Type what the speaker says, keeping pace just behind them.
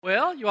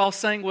Well, you all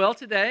sang well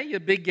today. A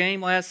big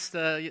game last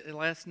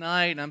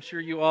night, and I'm sure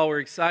you all were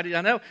excited.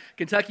 I know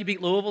Kentucky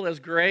beat Louisville. That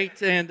was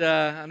great, and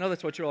I know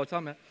that's what you're all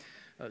talking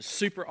about.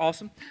 Super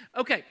awesome.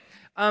 Okay,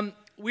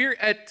 we're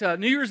at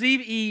New Year's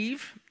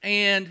Eve,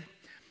 and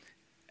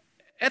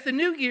at the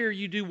New Year,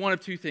 you do one of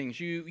two things.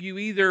 You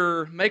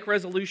either make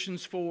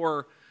resolutions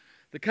for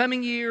the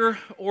coming year,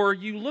 or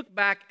you look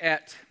back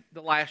at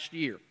the last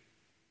year.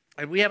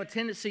 And we have a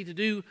tendency to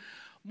do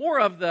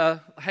more of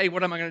the, hey,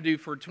 what am I going to do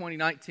for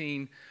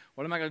 2019?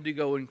 What am I going to do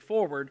going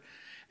forward?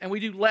 And we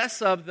do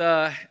less of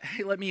the,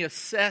 hey, let me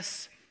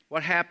assess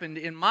what happened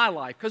in my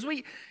life. Because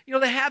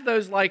they have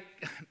those, like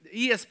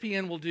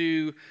ESPN will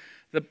do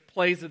the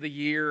plays of the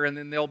year, and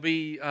then there'll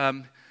be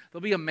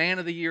a man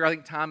of the year, I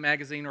think Time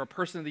Magazine, or a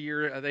person of the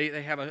year.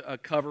 They have a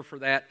cover for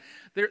that.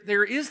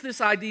 There is this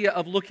idea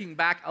of looking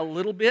back a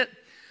little bit,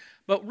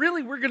 but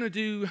really we're going to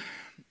do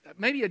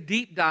maybe a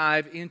deep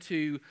dive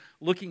into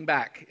looking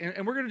back.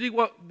 And we're going to do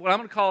what I'm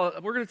going to call,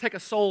 we're going to take a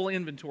soul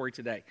inventory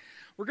today.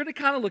 We're going to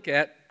kind of look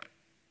at,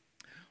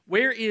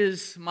 where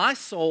is my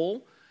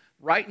soul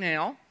right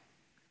now?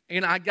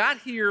 And I got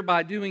here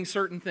by doing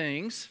certain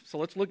things. So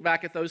let's look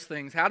back at those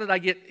things. How did I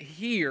get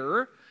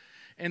here?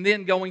 And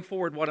then going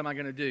forward, what am I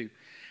going to do?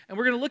 And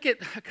we're going to look at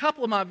a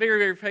couple of my very,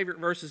 very favorite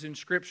verses in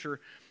Scripture.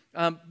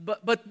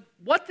 But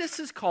what this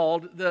is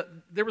called,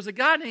 there was a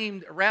guy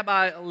named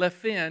Rabbi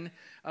Levin,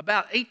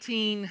 about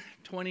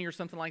 1820 or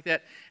something like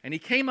that, and he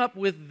came up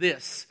with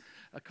this,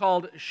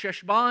 called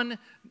Cheshbon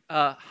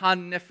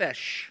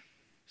HaNefesh.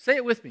 Say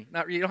it with me.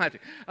 You don't have to.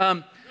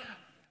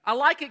 I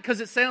like it because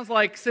it sounds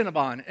like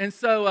Cinnabon. And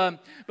so,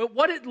 but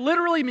what it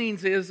literally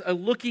means is a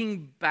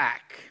looking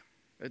back.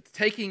 It's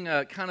taking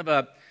a kind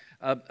of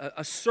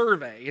a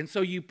survey. And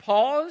so you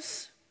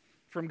pause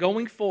from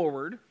going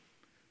forward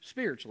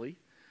spiritually.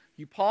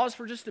 You pause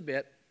for just a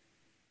bit,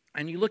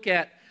 and you look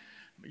at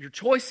your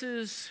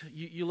choices,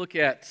 you look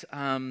at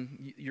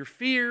your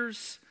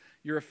fears,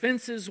 your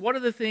offenses. What are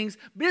the things?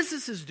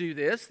 Businesses do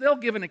this. They'll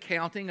give an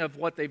accounting of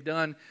what they've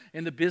done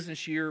in the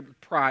business year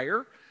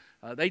prior.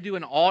 They do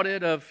an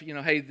audit of,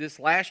 hey, this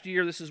last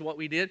year, this is what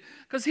we did.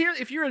 Because here,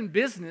 if you're in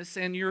business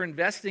and you're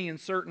investing in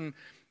certain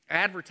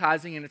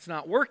advertising and it's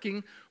not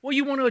working, well,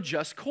 you want to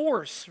adjust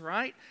course,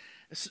 right?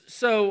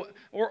 So,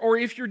 or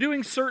if you're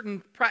doing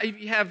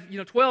if you have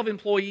 12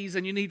 employees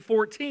and you need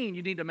 14,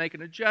 you need to make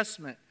an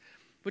adjustment.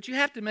 But you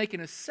have to make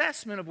an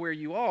assessment of where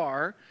you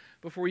are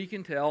before you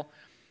can tell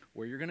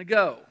where you're going to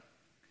go.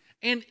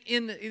 And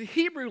in the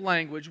Hebrew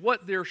language,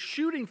 what we're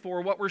shooting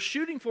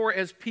for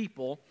as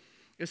people,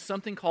 is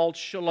something called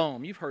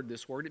shalom. You've heard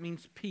this word. It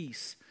means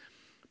peace.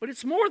 But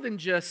it's more than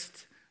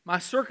just my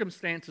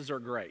circumstances are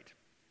great.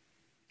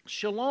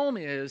 Shalom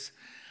is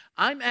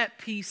I'm at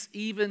peace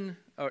irregardless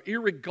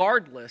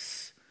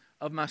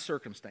of my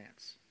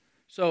circumstance.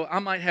 So I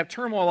might have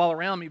turmoil all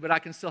around me, but I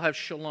can still have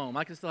shalom.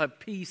 I can still have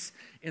peace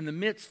in the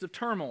midst of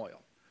turmoil.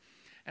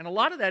 And a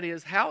lot of that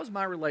is, how is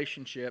my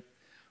relationship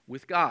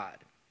with God?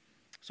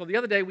 So the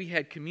other day we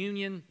had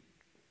communion,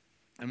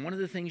 and one of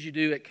the things you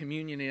do at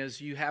communion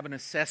is you have an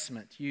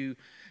assessment. You're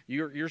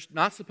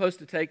not supposed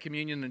to take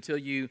communion until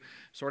you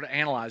sort of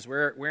analyze,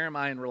 where am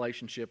I in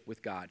relationship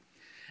with God?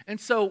 And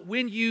so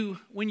when you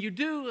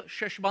do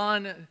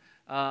Cheshbon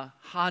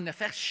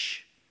HaNefesh,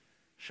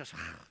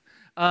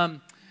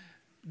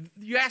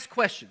 you ask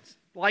questions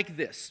like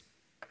this.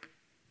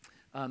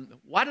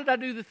 Why did I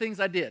do the things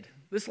I did?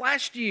 This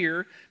last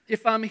year,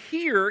 if I'm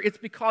here, it's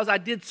because I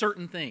did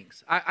certain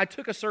things. I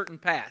took a certain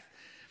path.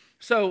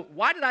 So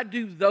why did I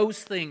do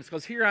those things?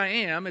 Because here I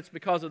am, it's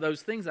because of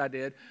those things I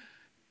did.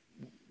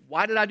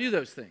 Why did I do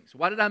those things?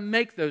 Why did I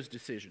make those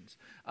decisions?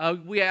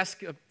 We ask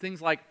things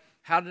like,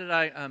 how did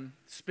I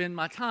spend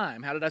my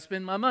time? How did I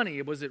spend my money?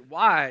 Was it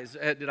wise?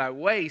 Did I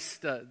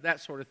waste?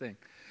 That sort of thing.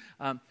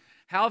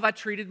 How have I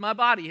treated my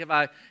body?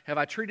 Have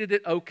I treated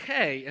it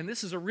okay? And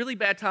this is a really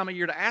bad time of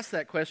year to ask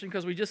that question,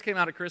 because we just came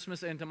out of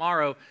Christmas, and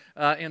tomorrow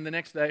and the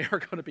next day are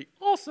going to be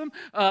awesome.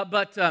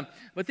 But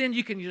then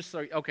you can just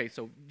say, okay,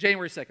 so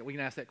January 2nd, we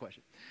can ask that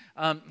question.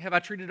 Have I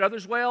treated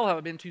others well? Have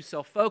I been too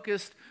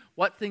self-focused?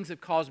 What things have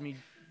caused me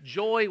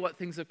joy? What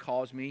things have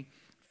caused me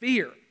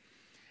fear?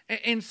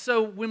 And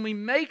so when we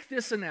make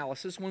this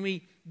analysis, when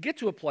we get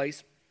to a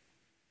place,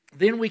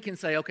 then we can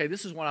say, okay,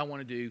 this is what I want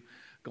to do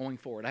going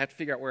forward. I have to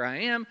figure out where I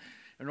am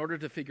in order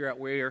to figure out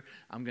where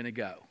I'm going to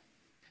go.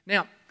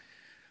 Now,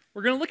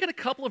 we're going to look at a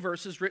couple of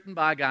verses written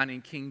by a guy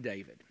named King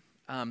David.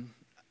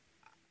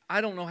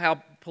 I don't know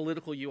how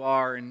political you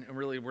are, and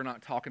really we're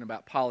not talking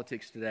about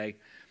politics today,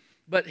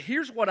 but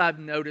here's what I've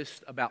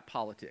noticed about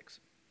politics.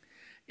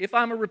 If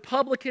I'm a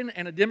Republican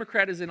and a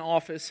Democrat is in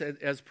office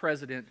as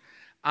president,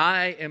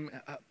 I am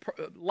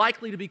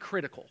likely to be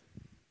critical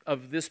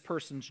of this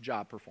person's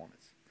job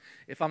performance.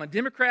 If I'm a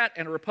Democrat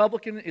and a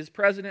Republican is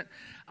president,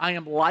 I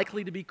am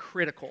likely to be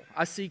critical.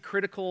 I see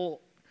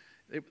critical.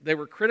 They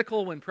were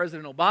critical when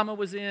President Obama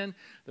was in.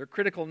 They're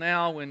critical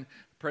now when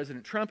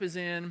President Trump is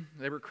in.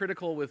 They were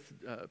critical with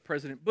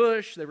President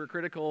Bush. They were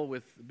critical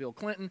with Bill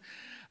Clinton.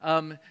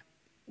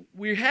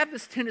 We have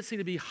this tendency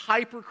to be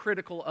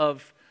hypercritical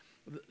of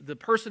the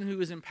person who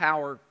is in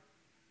power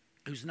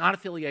who's not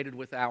affiliated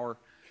with our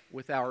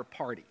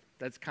party.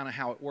 That's kind of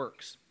how it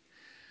works.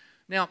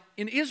 Now,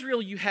 in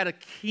Israel, you had a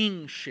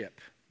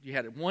kingship. You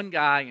had one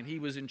guy, and he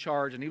was in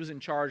charge,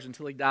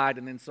 until he died,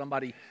 and then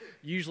somebody,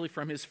 usually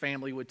from his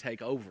family, would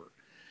take over.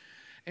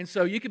 And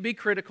so you could be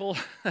critical,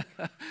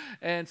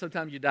 and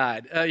sometimes you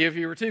died if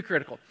you were too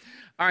critical.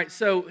 All right,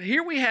 so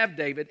here we have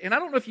David, and I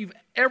don't know if you've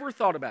ever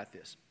thought about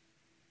this,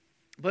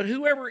 but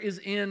whoever is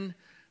in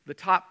the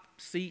top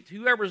seat,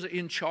 whoever's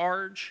in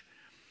charge,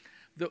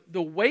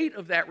 the weight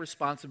of that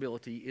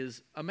responsibility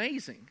is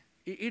amazing.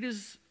 It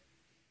is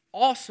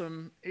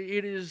awesome.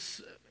 It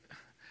is,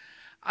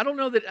 I don't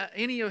know that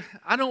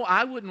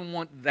I wouldn't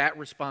want that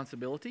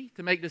responsibility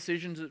to make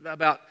decisions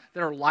that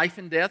are life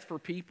and death for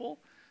people.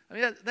 I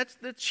mean,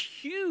 that's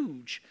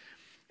huge.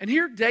 And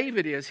here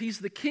David is. He's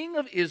the king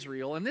of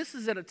Israel, and this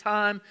is at a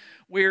time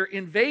where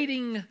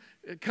invading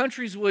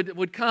countries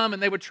would come,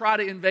 and they would try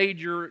to invade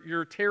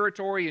your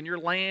territory and your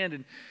land,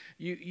 and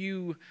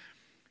you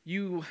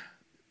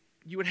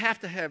would have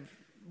to have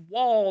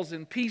walls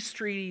and peace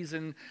treaties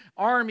and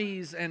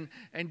armies, and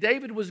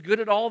David was good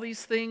at all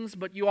these things,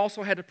 but you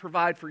also had to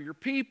provide for your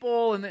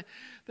people, and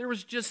there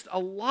was just a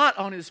lot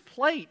on his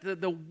plate.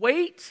 The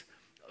weight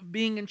of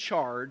being in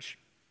charge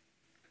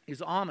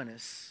is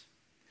ominous.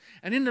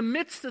 And in the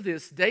midst of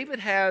this, David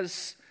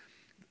has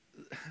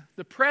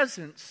the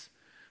presence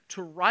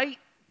to write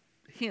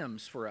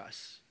hymns for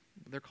us.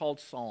 They're called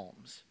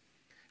psalms.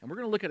 And we're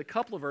going to look at a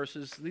couple of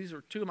verses. These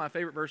are two of my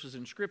favorite verses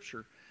in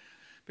Scripture.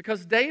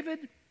 Because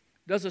David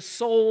does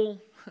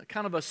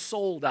kind of a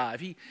soul dive.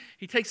 He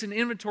takes an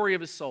inventory of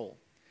his soul.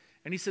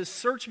 And he says,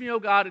 "Search me, O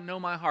God, and know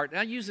my heart." And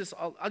I'll use this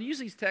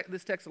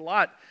text a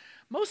lot,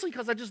 mostly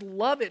because I just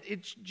love it.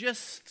 It's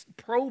just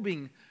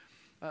probing.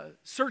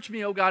 "Search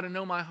me, O God, and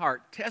know my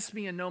heart. Test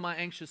me and know my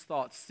anxious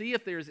thoughts. See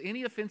if there is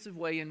any offensive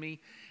way in me,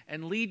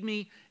 and lead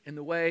me in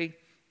the way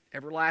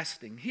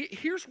everlasting."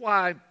 Here's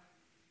why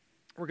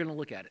we're going to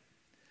look at it.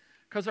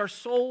 Because our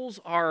souls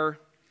are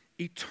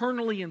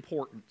eternally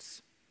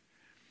important.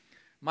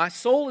 My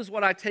soul is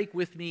what I take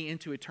with me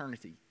into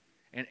eternity.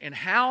 And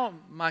how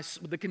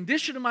the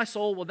condition of my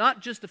soul will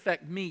not just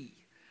affect me.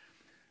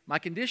 The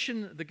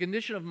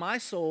condition of my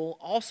soul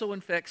also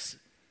affects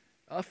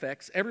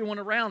everyone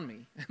around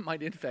me. It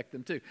might infect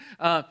them too.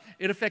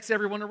 It affects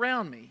everyone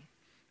around me.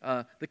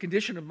 The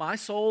condition of my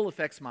soul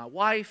affects my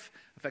wife,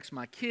 affects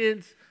my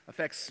kids,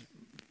 affects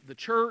the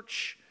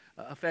church,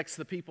 affects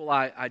the people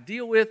I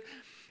deal with.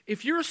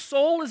 If your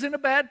soul is in a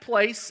bad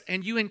place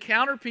and you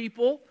encounter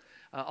people,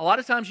 a lot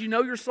of times you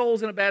know your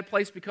soul's in a bad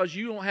place because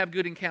you don't have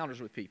good encounters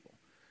with people.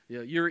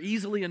 You're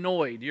easily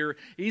annoyed. You're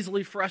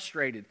easily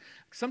frustrated.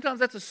 Sometimes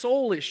that's a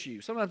soul issue.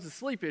 Sometimes it's a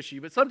sleep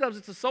issue, but sometimes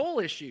it's a soul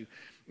issue.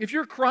 If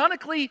you're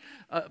chronically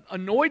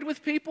annoyed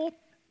with people,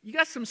 you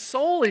got some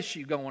soul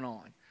issue going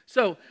on.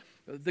 So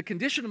the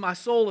condition of my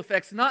soul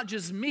affects not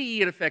just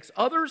me, it affects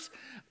others,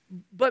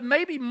 but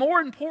maybe more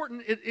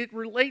important,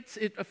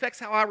 it affects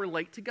how I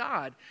relate to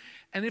God.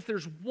 And if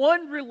there's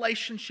one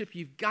relationship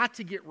you've got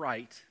to get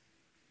right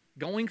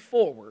going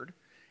forward,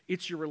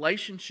 it's your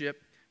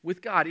relationship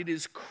with God. It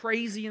is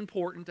crazy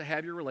important to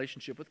have your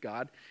relationship with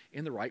God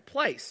in the right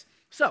place.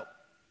 So,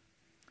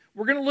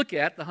 we're going to look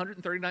at the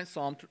 139th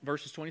Psalm,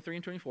 verses 23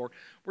 and 24.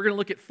 We're going to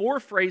look at 4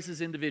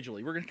 phrases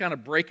individually. We're going to kind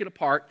of break it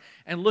apart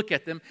and look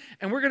at them.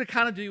 And we're going to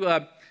kind of do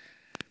an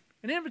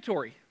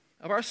inventory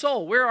of our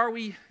soul. Where are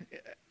we?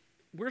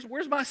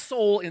 Where's my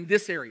soul in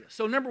this area?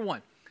 So number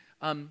 1,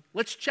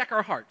 let's check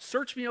our heart.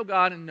 "Search me, O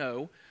God, and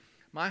know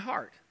my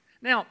heart."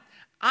 Now,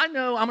 I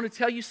know I'm going to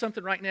tell you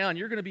something right now, and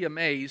you're going to be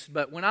amazed,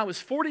 but when I was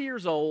 40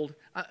 years old,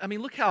 I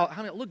mean, look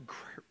it looked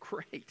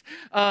great.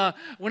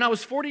 When I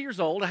was 40 years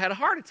old, I had a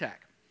heart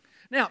attack.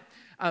 Now,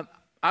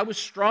 I was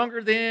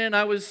stronger then.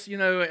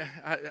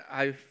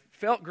 I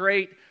felt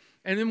great.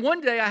 And then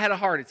one day I had a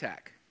heart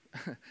attack.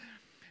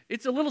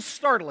 It's a little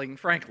startling,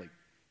 frankly.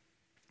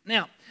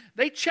 Now,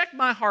 they check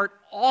my heart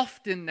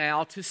often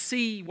now to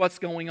see what's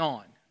going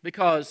on,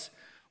 because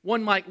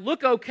one might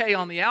look okay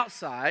on the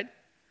outside.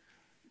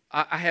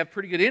 I have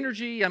pretty good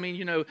energy. I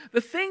mean, the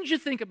things you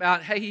think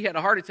about, hey, he had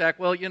a heart attack.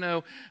 Well,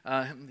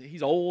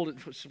 he's old. It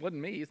wasn't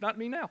me. It's not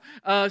me now.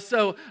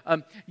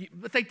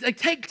 But they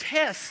take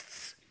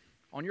tests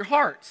on your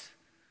heart.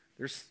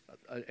 There's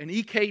an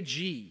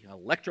EKG,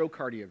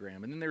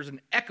 electrocardiogram, and then there's an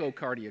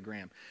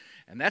echocardiogram.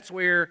 And that's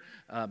where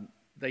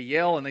they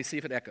yell and they see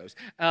if it echoes.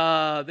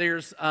 There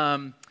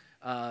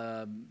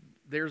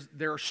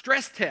are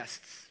stress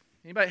tests.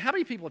 Anybody? How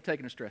many people have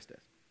taken a stress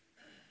test?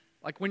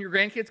 Like when your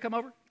grandkids come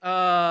over?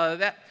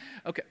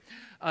 Okay.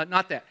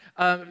 Not that.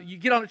 You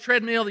get on a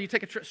treadmill, you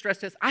take a stress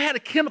test. I had a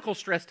chemical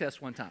stress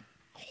test one time.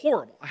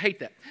 Horrible. I hate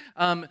that.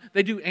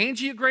 They do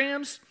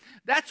angiograms.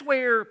 That's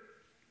where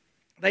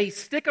they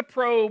stick a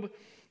probe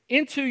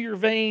into your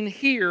vein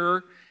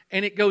here,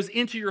 and it goes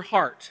into your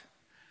heart.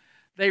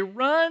 They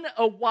run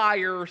a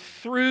wire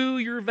through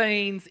your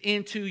veins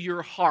into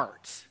your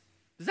heart.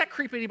 Does that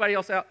creep anybody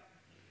else out?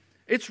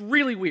 It's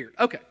really weird.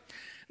 Okay.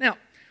 Now,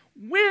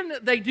 when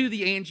they do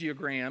the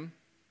angiogram,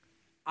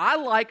 I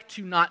like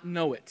to not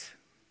know it.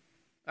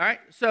 All right?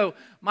 So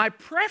my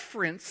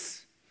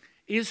preference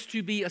is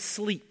to be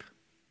asleep.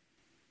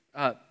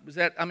 That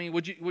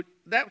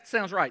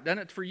sounds right, doesn't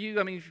it, for you?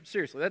 I mean,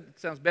 seriously, that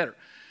sounds better.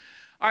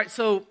 All right,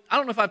 so I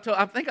don't know if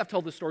I think I've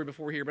told this story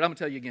before here, but I'm going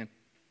to tell you again.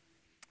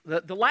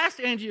 The last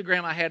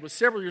angiogram I had was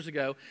several years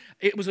ago.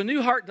 It was a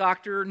new heart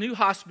doctor, new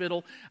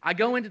hospital. I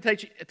go in to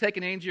take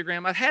an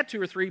angiogram. I've had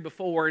 2 or 3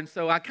 before, and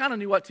so I kind of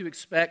knew what to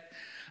expect.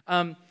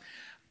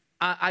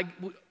 I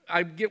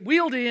get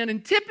wheeled in,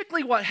 and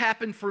typically what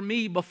happened for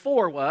me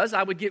before was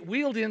I would get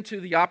wheeled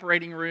into the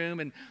operating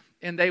room,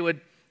 and they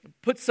would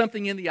put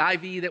something in the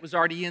IV that was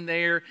already in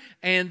there,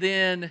 and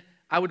then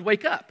I would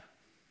wake up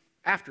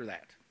after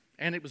that,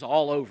 and it was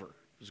all over.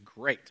 It was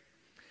great.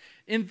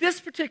 In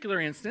this particular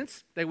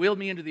instance, they wheeled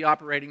me into the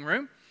operating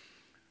room.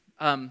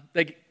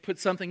 They put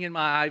something in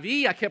my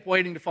IV. I kept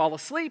waiting to fall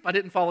asleep. I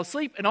didn't fall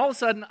asleep, and all of a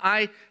sudden,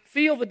 I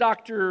feel the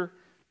doctor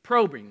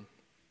probing.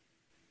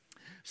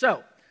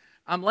 So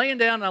I'm laying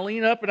down, and I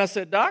lean up, and I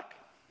said, "Doc,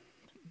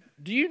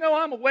 do you know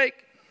I'm awake?"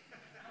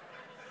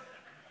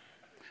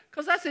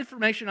 Because that's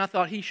information I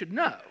thought he should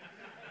know.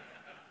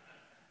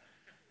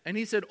 And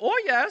he said,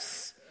 "Oh,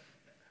 yes.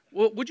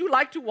 Well, would you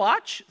like to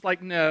watch?" It's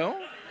like,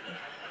 no.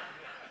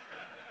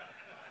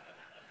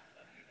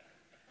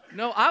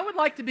 No, I would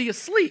like to be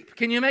asleep.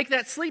 Can you make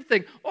that sleep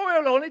thing? Oh,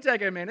 it'll only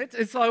take a minute.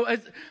 All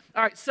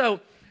right,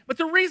 but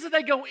the reason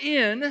they go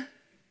in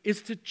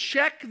is to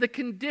check the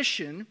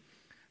condition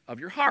of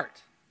your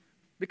heart.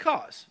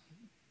 Because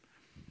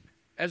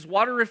as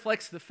water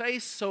reflects the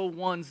face, so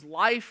one's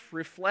life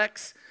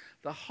reflects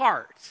the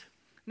heart.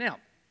 Now,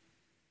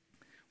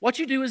 what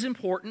you do is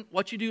important.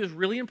 What you do is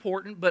really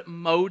important, but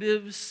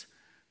motives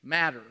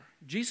matter.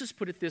 Jesus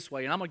put it this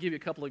way, and I'm going to give you a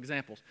couple of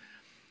examples.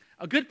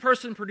 A good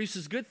person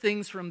produces good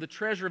things from the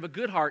treasure of a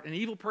good heart. An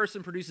evil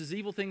person produces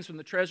evil things from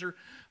the treasure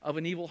of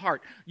an evil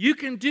heart. You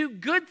can do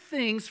good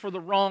things for the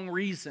wrong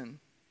reason.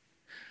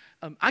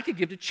 I could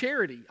give to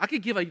charity. I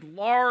could give a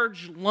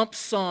large lump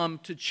sum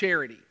to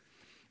charity.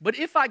 But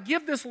if I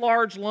give this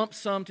large lump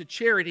sum to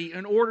charity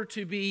in order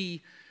to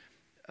be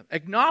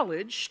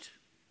acknowledged,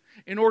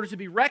 in order to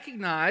be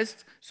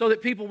recognized, so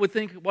that people would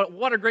think,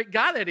 what a great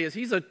guy that is.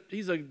 He's a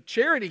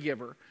charity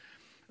giver.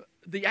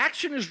 The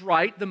action is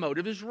right, the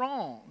motive is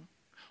wrong.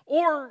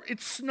 Or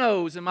it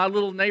snows and my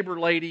little neighbor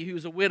lady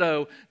who's a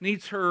widow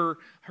needs her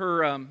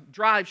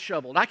drive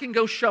shoveled. I can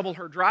go shovel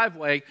her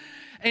driveway.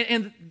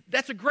 And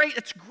it's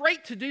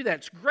great to do that.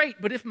 It's great.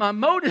 But if my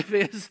motive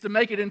is to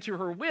make it into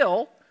her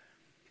will,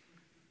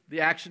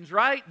 the action's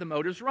right, the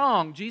motive's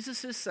wrong.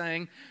 Jesus is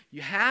saying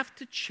you have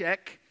to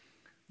check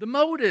the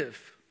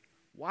motive.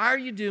 Why are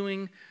you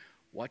doing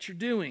what you're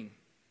doing?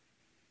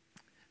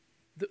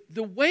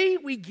 The way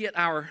we get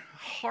our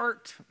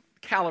heart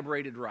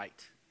calibrated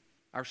right,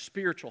 our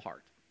spiritual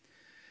heart,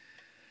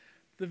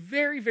 the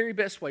very, very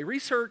best way,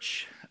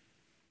 research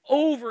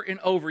over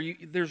and over,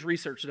 there's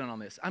research done on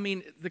this. I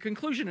mean, the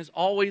conclusion is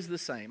always the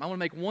same. I want to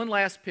make one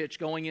last pitch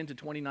going into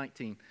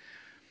 2019.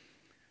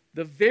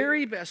 The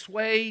very best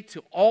way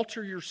to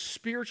alter your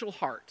spiritual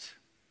heart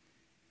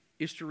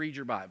is to read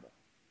your Bible.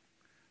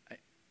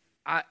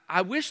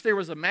 I wish there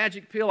was a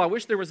magic pill. I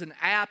wish there was an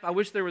app. I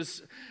wish there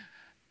was...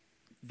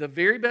 The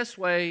very best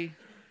way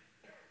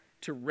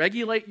to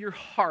regulate your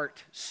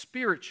heart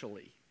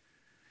spiritually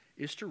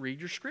is to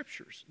read your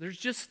scriptures.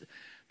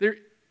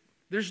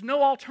 There's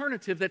no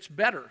alternative that's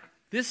better.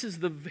 This is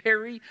the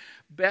very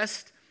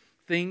best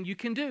thing you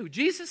can do.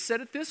 Jesus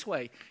said it this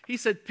way. He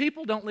said,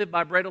 people don't live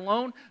by bread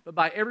alone, but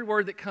by every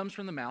word that comes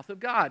from the mouth of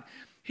God.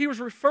 He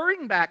was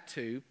referring back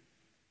to,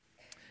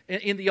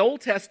 in the Old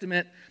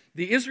Testament,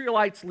 the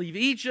Israelites leave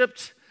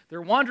Egypt.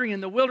 They're wandering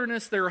in the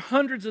wilderness. There are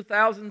hundreds of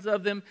thousands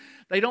of them.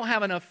 They don't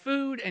have enough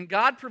food, and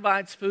God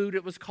provides food.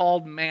 It was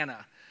called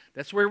manna.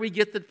 That's where we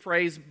get the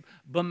phrase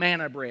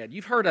banana bread.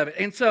 You've heard of it.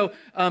 And so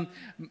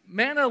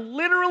manna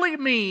literally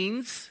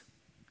means,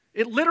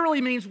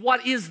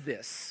 what is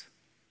this?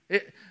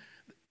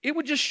 It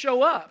would just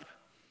show up.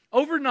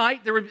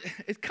 Overnight,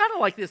 it's kind of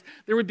like this.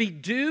 There would be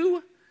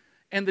dew,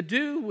 and the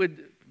dew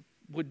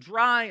would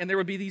dry, and there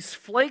would be these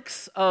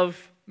flakes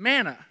of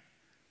manna.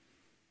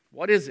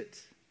 What is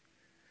it?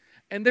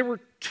 And there were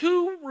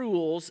 2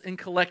 rules in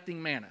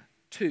collecting manna.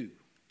 2.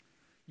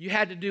 You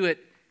had to do it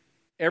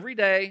every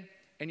day,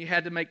 and you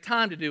had to make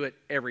time to do it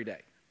every day.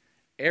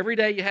 Every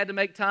day you had to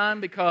make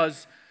time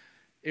because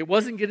it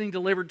wasn't getting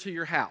delivered to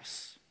your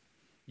house.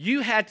 You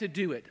had to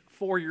do it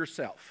for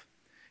yourself.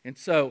 And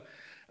so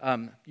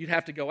you'd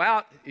have to go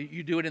out.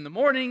 You do it in the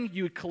morning.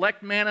 You would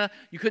collect manna.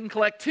 You couldn't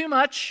collect too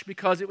much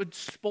because it would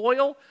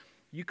spoil.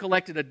 You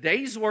collected a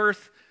day's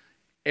worth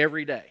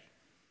every day.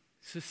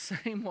 It's the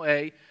same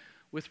way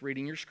with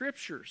reading your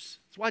scriptures.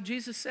 That's why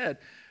Jesus said,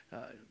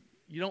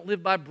 you don't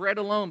live by bread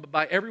alone, but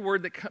by every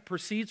word that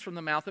proceeds from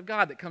the mouth of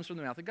God, that comes from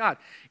the mouth of God.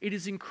 It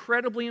is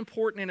incredibly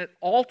important, and it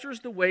alters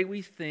the way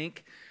we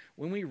think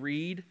when we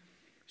read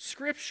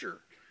Scripture.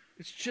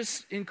 It's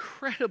just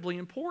incredibly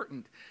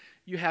important.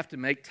 You have to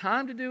make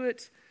time to do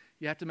it.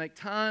 You have to make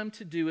time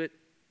to do it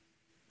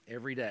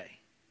every day.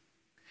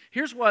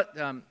 Here's what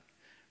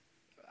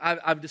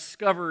I've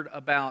discovered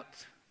about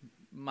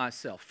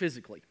myself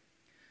physically.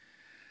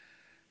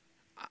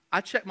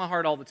 I check my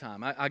heart all the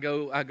time. I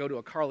go to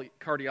a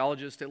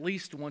cardiologist at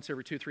least once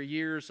every 2-3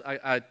 years.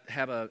 I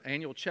have an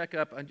annual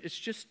checkup. It's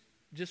just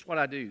what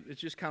I do.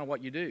 It's just kind of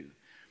what you do.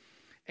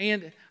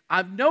 And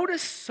I've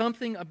noticed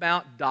something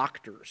about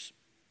doctors.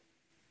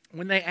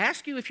 When they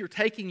ask you if you're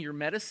taking your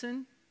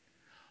medicine,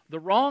 the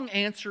wrong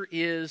answer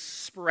is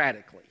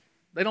sporadically.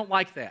 They don't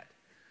like that.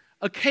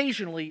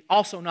 Occasionally,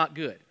 also not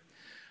good.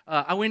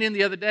 I went in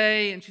the other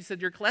day, and she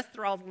said, your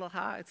cholesterol's a little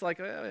high. It's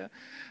like, oh,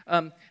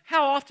 yeah.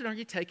 How often are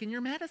you taking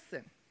your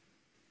medicine?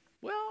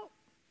 Well,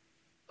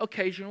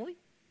 occasionally.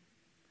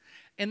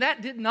 And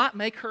that did not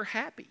make her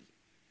happy.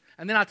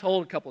 And then I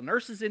told a couple of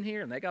nurses in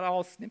here, and they got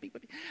all snippy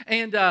with me.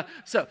 And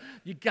so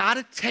you got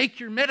to take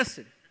your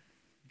medicine.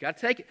 You got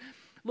to take it.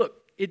 Look,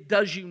 it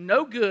does you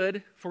no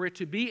good for it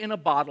to be in a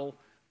bottle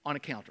on a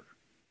counter,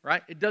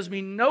 right? It does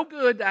me no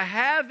good to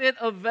have it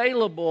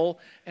available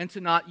and to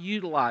not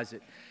utilize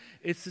it.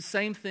 It's the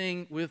same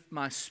thing with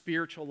my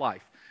spiritual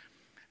life.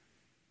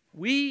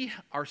 We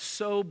are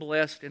so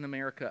blessed in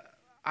America.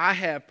 I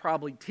have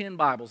probably 10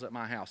 Bibles at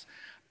my house.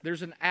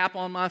 There's an app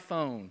on my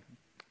phone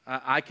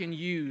I can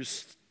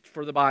use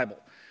for the Bible.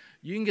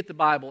 You can get the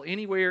Bible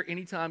anywhere,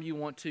 anytime you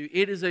want to.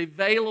 It is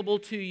available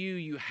to you.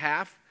 You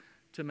have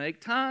to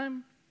make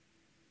time.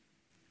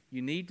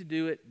 You need to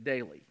do it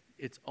daily.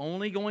 It's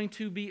only going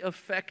to be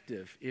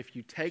effective if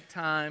you take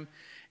time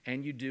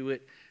and you do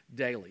it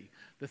daily.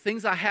 The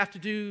things I have to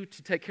do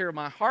to take care of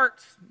my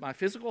heart, my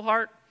physical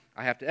heart,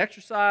 I have to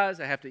exercise,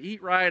 I have to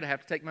eat right, I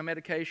have to take my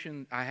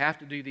medication, I have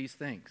to do these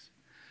things.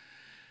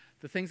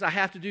 The things I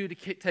have to do to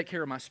take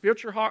care of my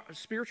spiritual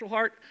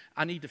heart,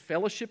 I need to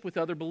fellowship with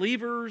other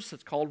believers.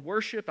 It's called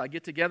worship. I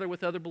get together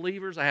with other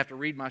believers. I have to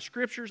read my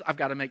scriptures. I've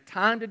got to make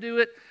time to do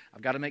it.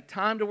 I've got to make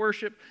time to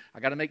worship.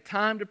 I've got to make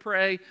time to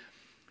pray.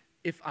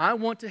 If I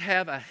want to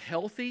have a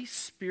healthy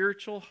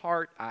spiritual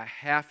heart, I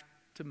have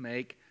to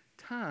make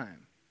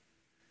time.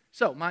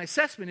 So my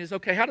assessment is,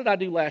 okay, how did I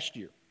do last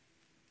year?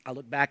 I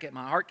look back at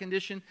my heart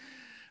condition.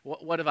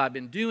 What have I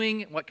been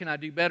doing? What can I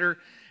do better?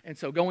 And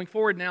so going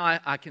forward now,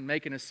 I can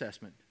make an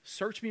assessment.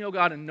 Search me, O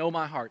God, and know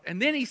my heart.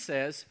 And then he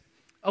says,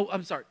 wait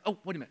a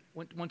minute,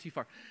 went too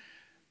far.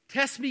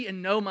 Test me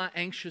and know my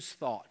anxious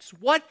thoughts.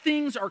 What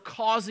things are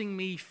causing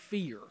me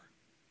fear?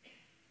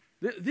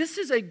 This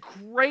is a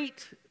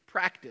great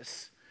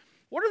practice.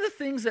 What are the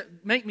things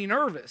that make me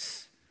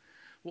nervous?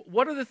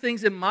 What are the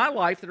things in my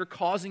life that are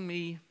causing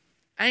me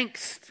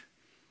angst?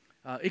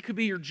 It could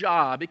be your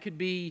job. It could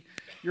be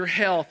your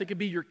health. It could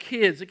be your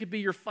kids. It could be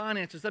your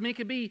finances. I mean, it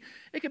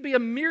could be a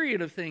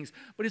myriad of things.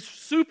 But it's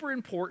super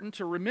important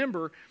to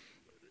remember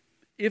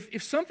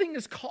if something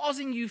is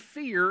causing you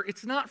fear,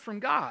 it's not from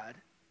God.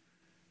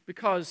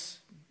 Because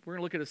we're going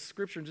to look at a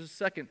scripture in just a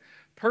second.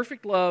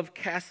 Perfect love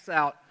casts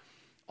out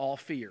all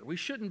fear. We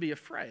shouldn't be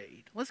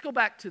afraid. Let's go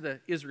back to the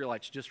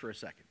Israelites just for a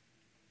second.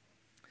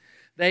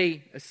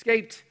 They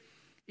escaped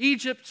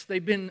Egypt.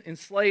 They've been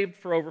enslaved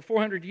for over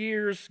 400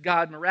 years.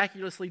 God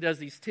miraculously does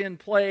these 10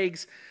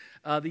 plagues.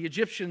 The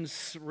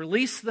Egyptians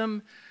release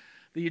them.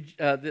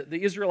 The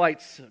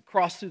Israelites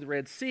cross through the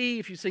Red Sea.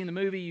 If you've seen the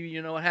movie,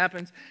 you know what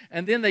happens.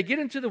 And then they get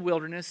into the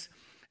wilderness,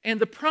 and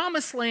the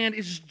promised land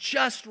is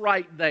just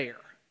right there.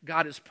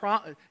 God is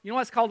you know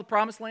why it's called the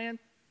promised land?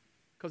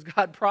 Because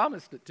God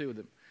promised it to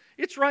them.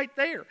 It's right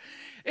there.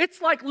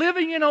 It's like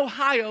living in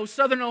Ohio,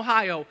 southern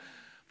Ohio.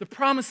 The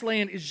promised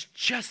land is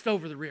just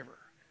over the river.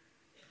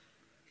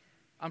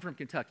 I'm from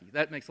Kentucky.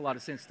 That makes a lot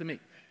of sense to me.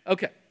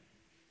 Okay.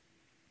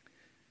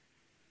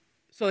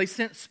 So they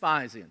sent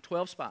spies in,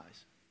 12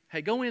 spies.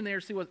 Hey, go in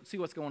there, see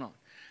what's going on.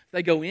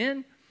 They go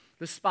in.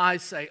 The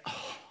spies say,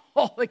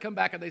 they come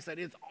back and they said,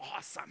 it's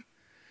awesome.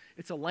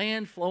 It's a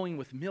land flowing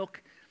with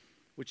milk,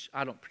 which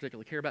I don't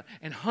particularly care about,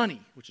 and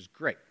honey, which is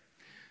great.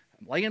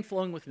 Land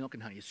flowing with milk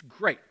and honey is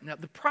great. Now,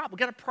 we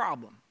got a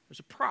problem.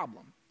 There's a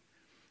problem.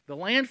 The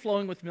land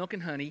flowing with milk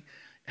and honey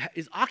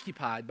is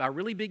occupied by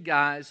really big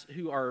guys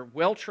who are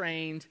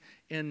well-trained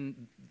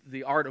in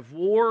the art of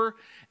war,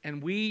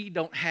 and we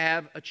don't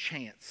have a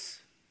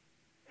chance.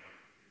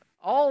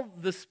 All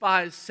the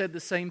spies said the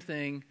same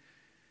thing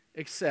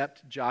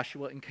except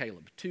Joshua and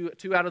Caleb, two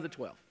out of the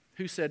 12,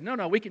 who said,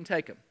 no, we can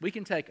take them. We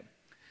can take them.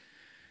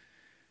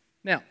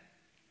 Now,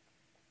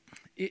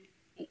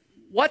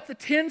 what the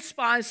 10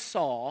 spies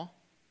saw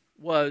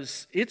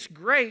was, it's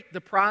great,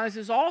 the prize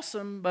is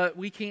awesome, but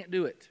we can't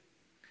do it.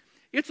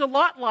 It's a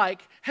lot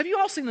like, have you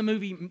all seen the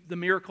movie The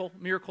Miracle,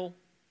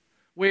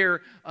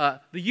 where the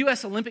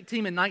U.S. Olympic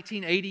team in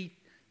 1980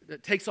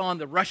 takes on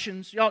the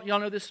Russians? Y'all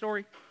know this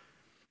story?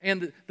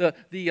 And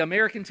the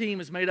American team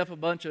is made up of a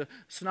bunch of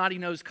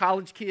snotty-nosed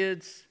college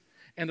kids,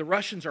 and the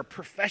Russians are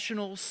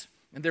professionals,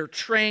 and they're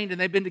trained, and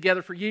they've been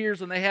together for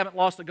years, and they haven't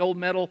lost a gold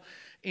medal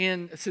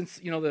since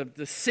the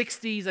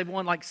 60s. They've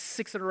won like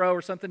 6 in a row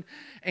or something.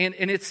 And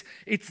it's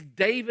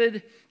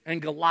David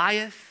and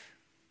Goliath,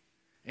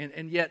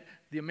 and yet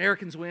the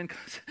Americans win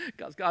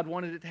because God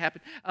wanted it to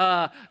happen.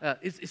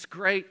 It's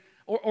great.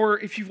 Or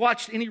if you've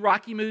watched any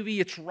Rocky movie,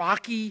 it's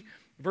Rocky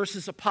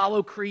versus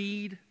Apollo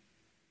Creed,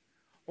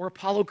 or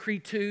Apollo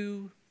Creed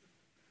 2,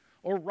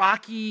 or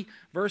Rocky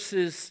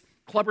versus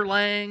Clubber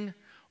Lang,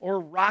 or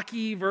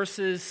Rocky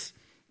versus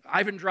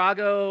Ivan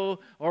Drago,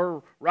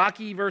 or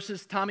Rocky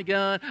versus Tommy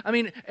Gunn. I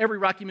mean, every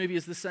Rocky movie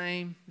is the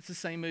same. It's the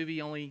same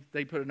movie, only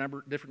they put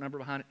a different number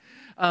behind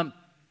it.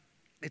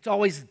 It's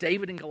always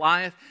David and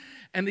Goliath.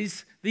 And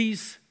these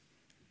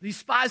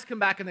spies come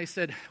back and they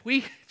said,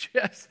 we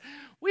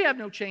have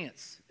no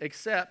chance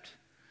except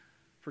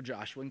for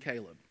Joshua and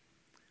Caleb.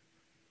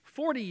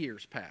 40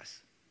 years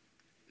pass.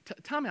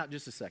 Time out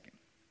just a second.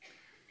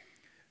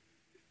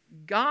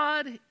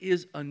 God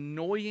is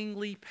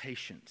annoyingly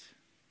patient.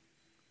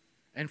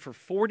 And for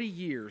 40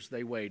 years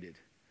they waited.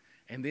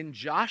 And then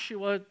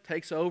Joshua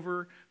takes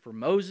over for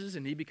Moses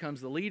and he becomes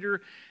the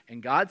leader.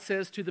 And God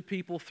says to the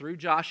people through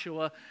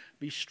Joshua,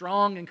 be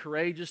strong and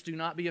courageous. Do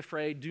not be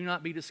afraid. Do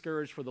not be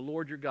discouraged, for the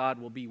Lord your God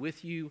will be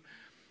with you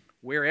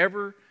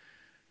wherever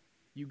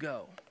you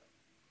go.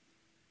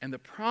 And the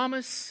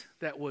promise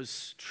that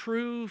was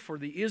true for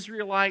the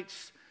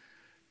Israelites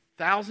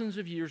thousands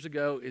of years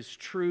ago is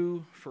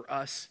true for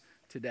us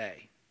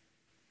today.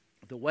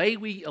 The way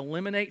we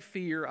eliminate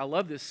fear, I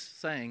love this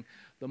saying,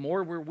 the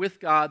more we're with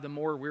God, the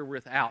more we're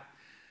without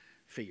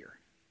fear.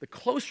 The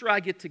closer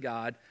I get to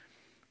God,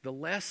 the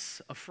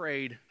less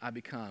afraid I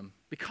become.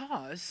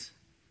 Because,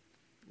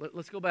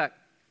 let's go back.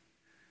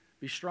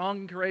 Be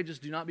strong and courageous.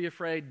 Do not be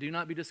afraid. Do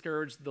not be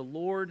discouraged. The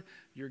Lord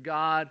your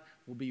God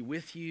will be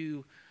with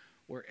you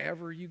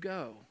wherever you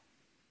go.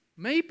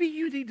 Maybe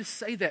you need to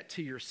say that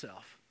to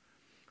yourself.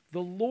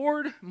 The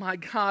Lord my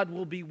God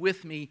will be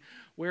with me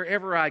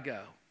wherever I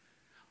go.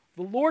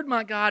 The Lord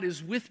my God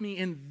is with me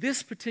in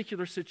this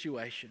particular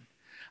situation.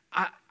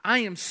 I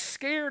am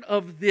scared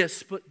of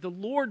this, but the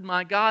Lord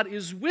my God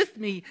is with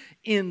me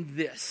in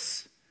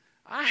this.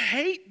 I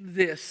hate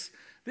this.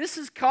 This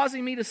is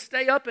causing me to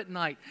stay up at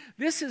night.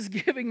 This is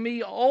giving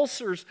me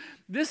ulcers.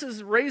 This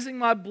is raising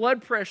my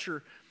blood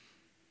pressure.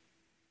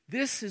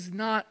 This is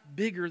not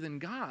bigger than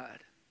God.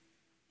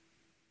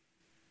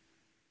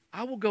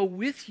 I will go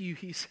with you,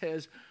 he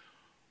says,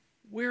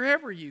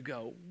 wherever you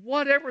go,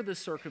 whatever the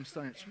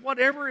circumstance,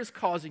 whatever is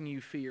causing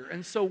you fear.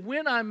 And so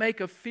when I make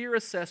a fear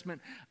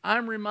assessment,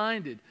 I'm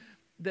reminded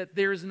that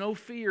there is no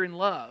fear in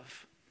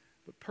love,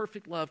 but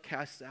perfect love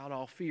casts out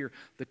all fear.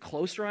 The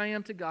closer I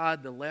am to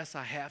God, the less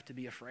I have to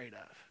be afraid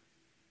of.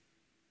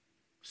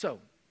 So,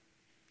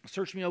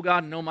 search me, O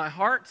God, and know my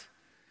heart.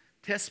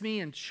 Test me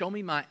and show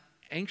me my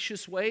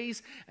anxious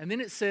ways. And then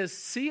it says,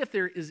 see if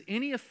there is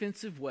any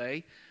offensive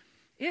way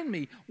in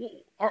me. Well,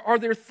 are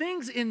there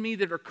things in me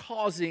that are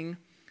causing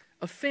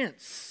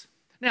offense?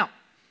 Now,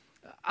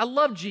 I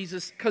love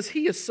Jesus because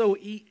he is so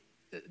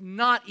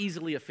not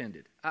easily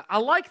offended. I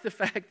like the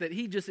fact that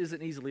he just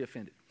isn't easily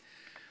offended.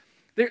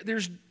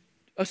 There's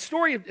a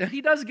story of,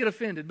 he does get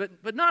offended,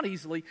 but not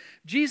easily.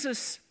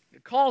 Jesus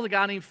called a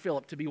guy named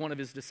Philip to be one of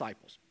his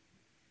disciples.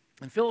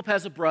 And Philip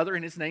has a brother,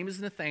 and his name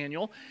is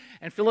Nathaniel.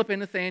 And Philip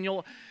and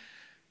Nathaniel,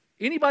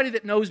 anybody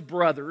that knows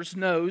brothers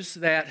knows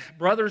that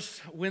brothers,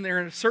 when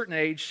they're in a certain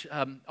age,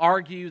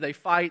 argue, they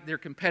fight, they're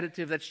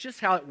competitive. That's just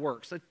how it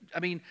works. I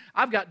mean,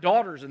 I've got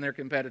daughters and they're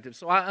competitive,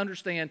 so I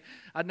understand,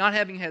 not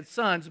having had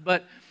sons,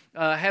 but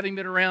having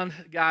been around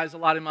guys a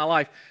lot in my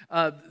life,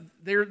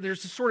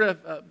 there's a sort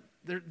of,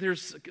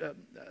 there's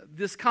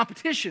this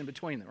competition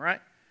between them, right?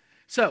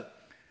 So,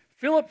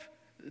 Philip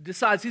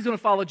decides he's going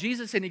to follow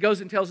Jesus, and he goes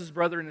and tells his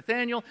brother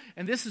Nathaniel,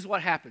 and this is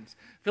what happens.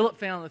 Philip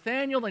found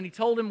Nathaniel, and he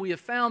told him, we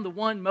have found the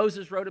one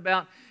Moses wrote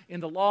about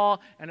in the law,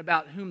 and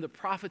about whom the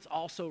prophets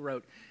also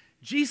wrote,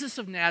 Jesus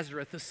of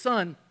Nazareth, the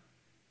son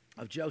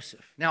of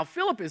Joseph. Now,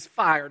 Philip is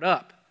fired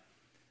up.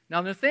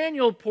 Now,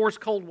 Nathaniel pours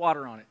cold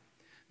water on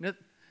it.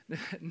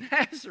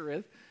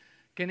 Nazareth,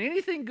 can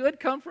anything good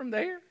come from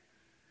there?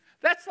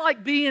 That's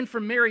like being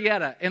from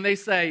Marietta, and they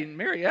say,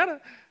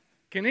 Marietta?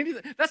 Can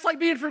anything? That's like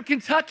being from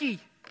Kentucky.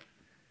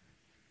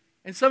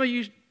 And some of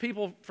you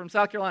people from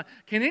South Carolina,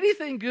 can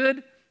anything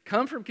good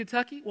come from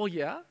Kentucky? Well,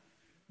 yeah.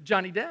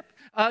 Johnny Depp?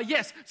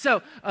 Yes.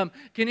 So,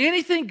 can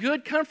anything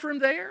good come from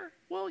there?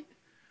 Well,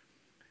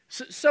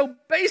 so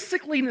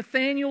basically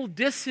Nathaniel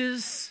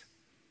disses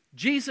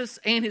Jesus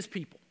and his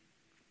people.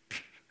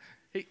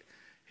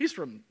 He's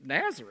from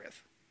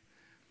Nazareth.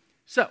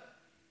 So,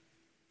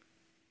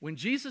 when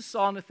Jesus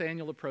saw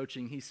Nathanael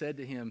approaching, he said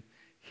to him,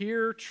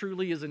 here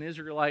truly is an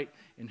Israelite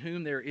in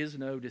whom there is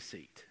no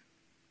deceit.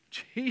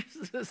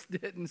 Jesus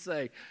didn't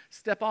say,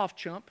 step off,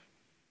 chump,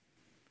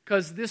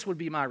 because this would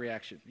be my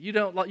reaction. You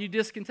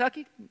diss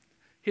Kentucky?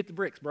 Hit the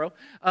bricks, bro.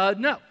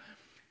 No.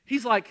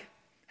 He's like,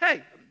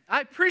 hey,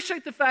 I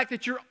appreciate the fact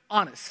that you're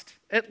honest.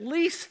 At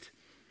least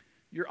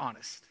you're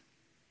honest.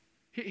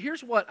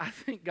 Here's what I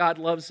think God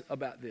loves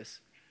about this.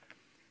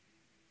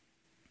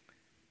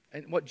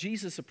 And what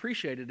Jesus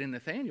appreciated in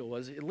Nathanael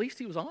was at least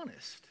he was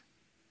honest.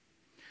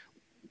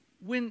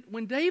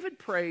 When David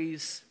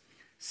prays,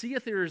 see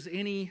if there is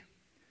any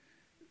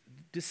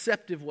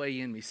deceptive way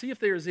in me. See if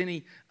there is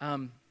any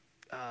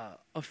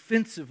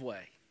offensive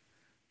way.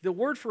 The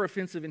word for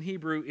offensive in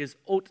Hebrew is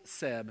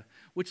otseb,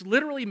 which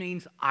literally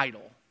means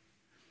idol.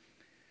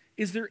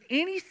 is there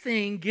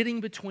anything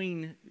getting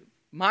between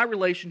my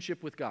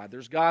relationship with God?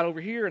 There's God over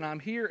here and I'm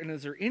here, and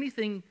is there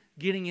anything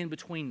getting in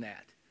between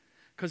that?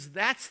 Because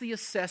that's the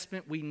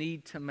assessment we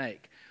need to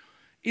make.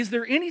 Is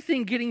there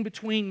anything getting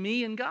between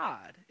me and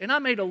God? And I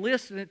made a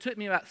list, and it took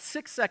me about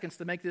 6 seconds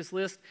to make this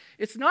list.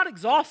 It's not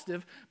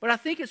exhaustive, but I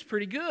think it's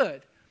pretty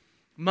good.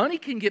 Money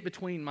can get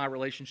between my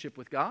relationship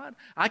with God.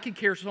 I can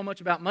care so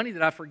much about money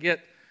that I forget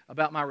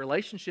about my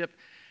relationship,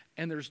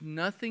 and there's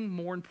nothing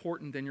more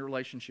important than your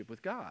relationship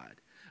with God.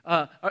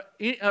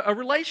 A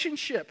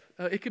relationship,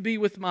 it could be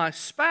with my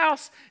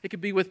spouse, it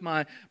could be with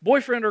my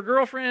boyfriend or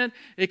girlfriend,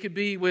 it could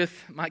be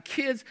with my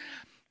kids.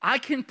 I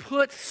can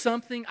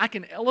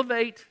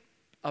elevate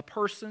a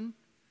person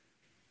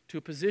to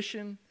a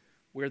position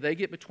where they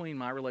get between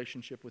my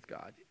relationship with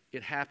God.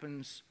 It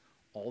happens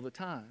all the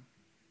time.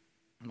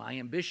 My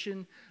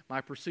ambition, my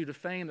pursuit of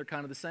fame, they're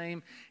kind of the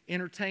same.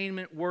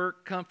 Entertainment,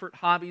 work, comfort,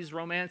 hobbies,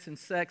 romance and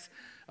sex,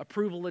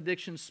 approval,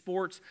 addiction,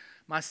 sports,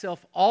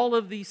 myself, all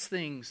of these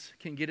things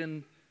can get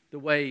in the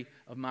way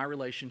of my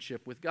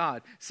relationship with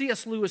God.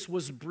 C.S. Lewis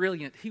was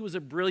brilliant. He was a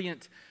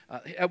brilliant,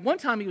 at one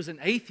time he was an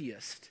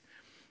atheist.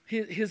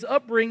 His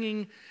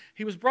upbringing,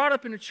 he was brought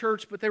up in a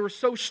church, but they were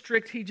so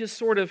strict, he just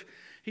sort of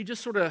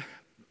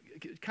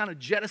kind of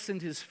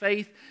jettisoned his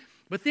faith.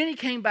 But then he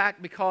came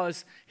back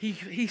because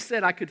he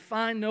said, I could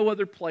find no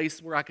other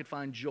place where I could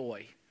find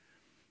joy.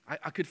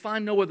 I could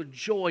find no other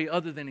joy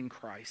other than in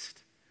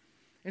Christ.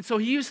 And so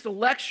he used to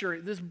lecture,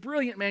 this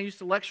brilliant man used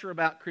to lecture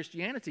about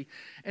Christianity.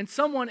 And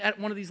someone at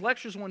one of these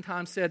lectures one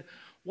time said,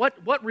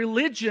 what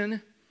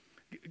religion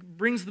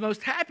brings the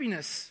most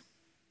happiness?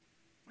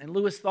 And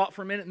Lewis thought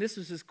for a minute, and this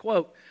is his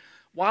quote,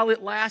 while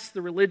it lasts,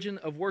 the religion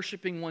of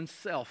worshiping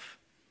oneself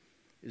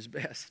is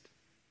best.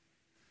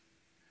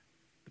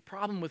 The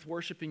problem with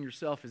worshiping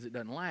yourself is it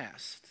doesn't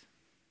last.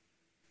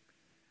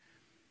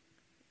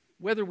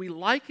 Whether we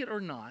like it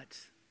or not,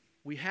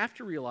 we have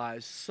to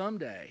realize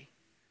someday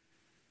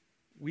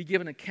we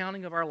give an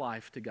accounting of our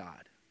life to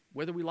God,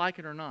 whether we like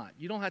it or not.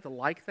 You don't have to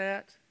like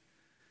that,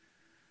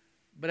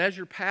 but as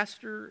your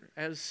pastor,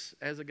 as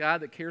a guy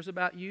that cares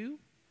about you,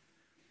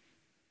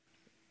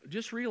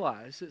 just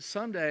realize that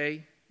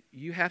someday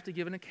you have to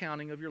give an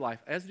accounting of your life,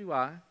 as do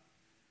I,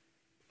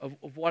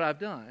 of what I've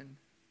done,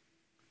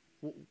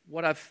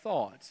 what I've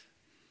thought.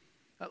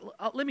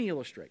 Let me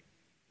illustrate.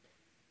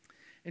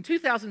 In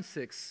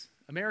 2006,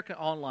 America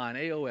Online,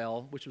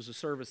 AOL, which was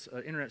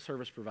a internet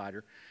service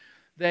provider,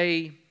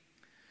 they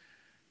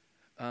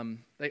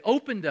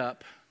opened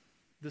up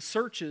the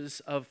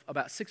searches of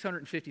about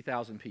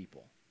 650,000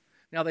 people.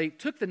 Now, they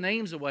took the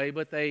names away,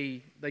 but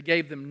they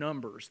gave them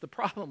numbers. The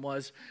problem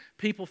was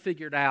people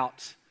figured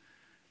out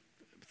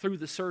through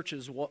the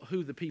searches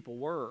who the people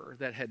were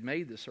that had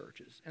made the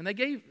searches. And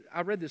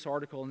I read this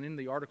article, and in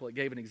the article it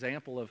gave an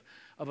example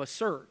of a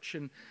search.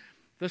 And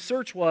the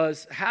search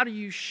was, how do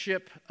you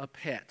ship a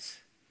pet?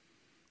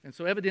 And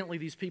so evidently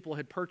these people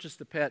had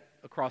purchased a pet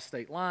across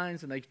state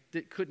lines, and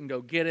they couldn't go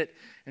get it,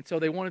 and so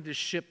they wanted to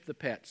ship the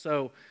pet.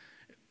 So,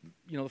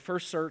 one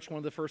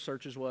of the first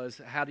searches was,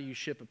 how do you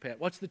ship a pet?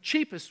 What's the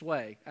cheapest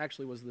way,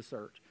 actually was the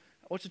search.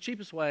 What's the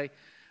cheapest way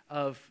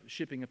of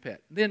shipping a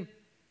pet? Then,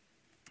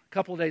 a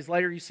couple of days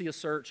later, you see a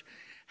search,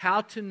 how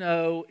to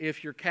know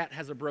if your cat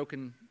has a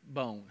broken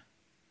bone.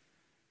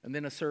 And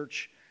then a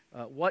search,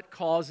 what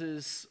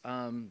causes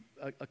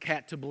a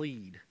cat to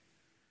bleed?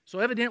 So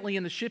evidently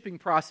in the shipping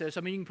process,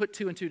 you can put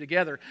two and two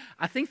together.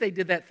 I think they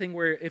did that thing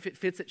where if it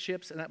fits, it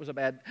ships, and that was a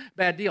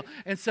bad deal.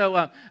 And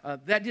so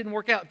that didn't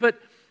work out. But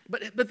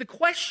the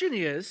question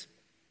is,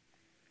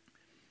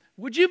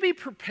 would you be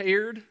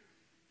prepared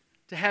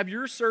to have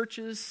your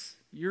searches,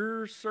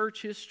 your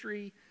search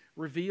history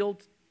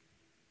revealed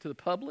to the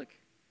public?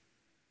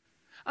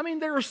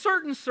 There are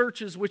certain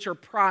searches which are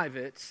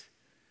private.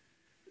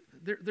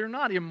 They're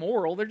not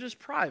immoral, they're just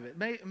private.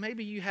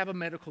 Maybe you have a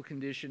medical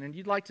condition and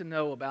you'd like to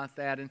know about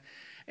that, and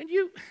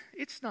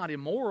it's not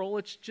immoral,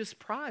 it's just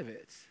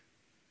private.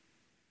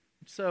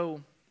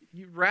 So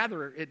you'd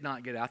rather it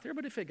not get out there,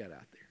 but if it got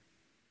out there.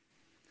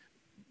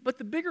 But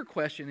the bigger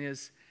question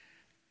is,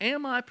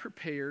 am I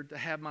prepared to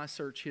have my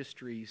search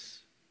histories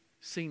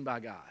seen by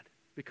God?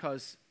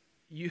 Because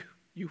you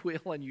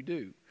will and you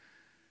do.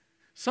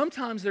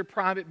 Sometimes they're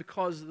private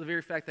because of the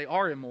very fact they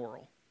are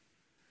immoral.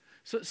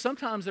 So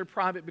sometimes they're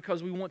private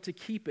because we want to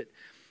keep it.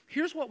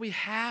 Here's what we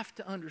have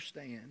to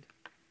understand.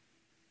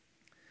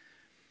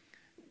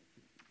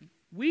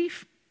 We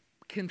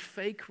can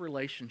fake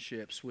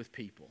relationships with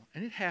people,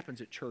 and it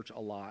happens at church a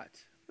lot.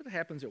 It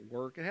happens at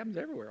work. It happens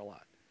everywhere a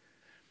lot.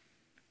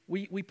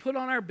 We put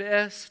on our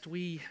best.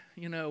 We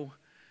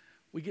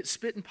get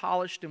spit and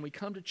polished, and we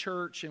come to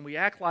church, and we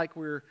act like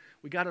we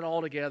got it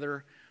all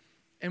together.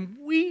 And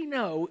we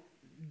know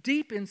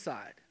deep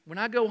inside, when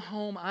I go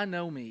home, I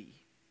know me.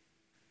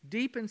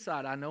 Deep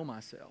inside, I know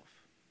myself.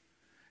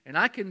 And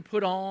I can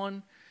put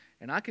on,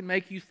 and I can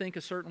make you think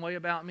a certain way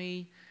about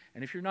me.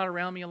 And if you're not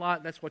around me a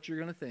lot, that's what you're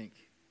going to think.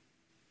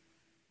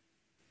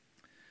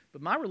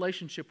 But my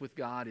relationship with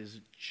God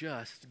is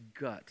just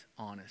gut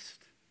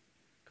honest.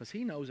 Because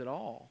He knows it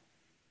all.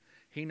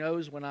 He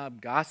knows when I'm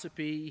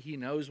gossipy. He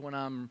knows when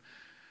I'm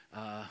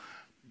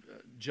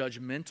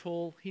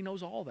judgmental. He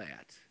knows all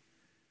that.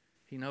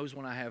 He knows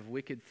when I have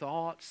wicked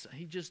thoughts.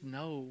 He just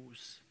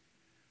knows.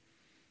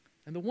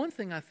 And the one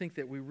thing I think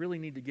that we really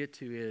need to get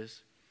to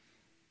is,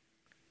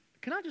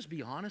 can I just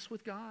be honest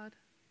with God?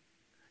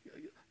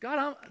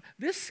 God,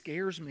 this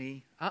scares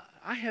me.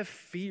 I have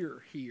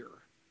fear here.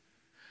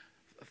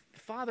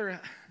 Father,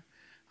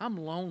 I'm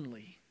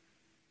lonely.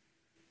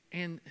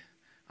 And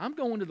I'm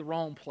going to the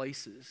wrong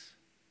places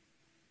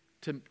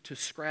to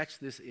scratch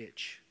this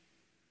itch.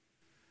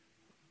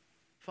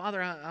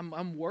 Father,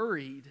 I'm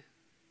worried.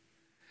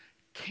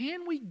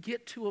 Can we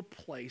get to a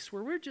place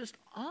where we're just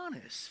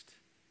honest?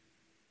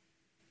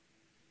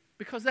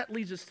 Because that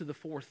leads us to the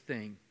fourth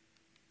thing.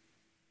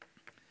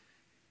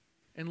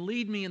 And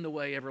lead me in the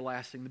way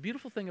everlasting. The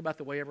beautiful thing about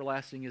the way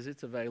everlasting is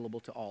it's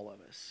available to all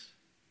of us.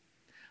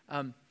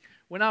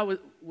 When I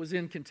was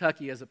in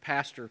Kentucky as a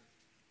pastor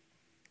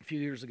a few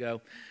years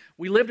ago,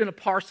 we lived in a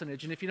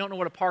parsonage. And if you don't know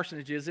what a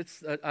parsonage is,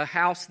 it's a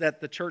house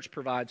that the church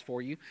provides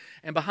for you.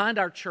 And behind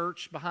our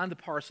church, behind the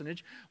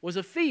parsonage, was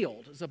a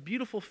field. It was a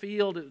beautiful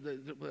field.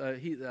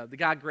 The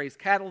guy grazed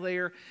cattle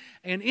there.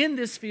 And in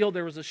this field,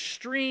 there was a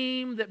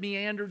stream that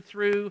meandered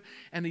through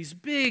and these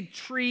big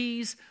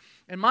trees.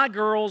 And my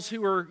girls, who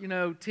were,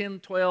 10,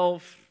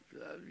 12,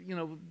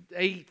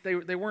 8,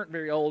 they weren't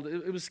very old.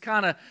 It was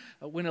kind of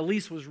when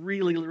Elise was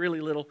really,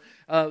 really little.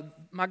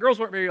 My girls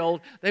weren't very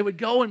old. They would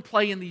go and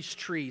play in these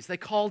trees. They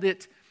called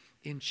it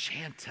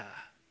Enchanta.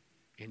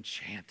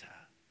 Enchanta,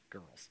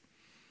 girls.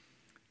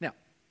 Now,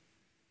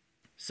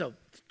 so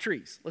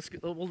trees.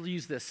 We'll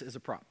use this as a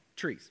prop.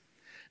 Trees.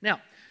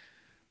 Now,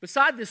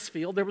 beside this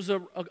field, there was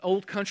an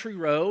old country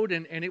road,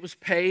 and it was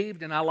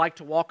paved, and I liked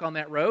to walk on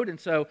that road. And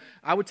so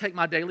I would take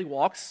my daily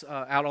walks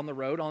out on the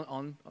road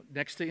on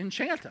next to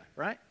Enchanta,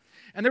 right?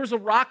 And there was a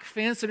rock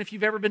fence, and if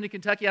you've ever been to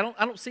Kentucky, I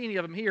don't see any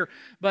of them here,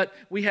 but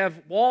we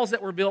have walls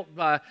that were built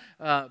by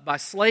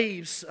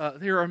slaves.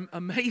 They're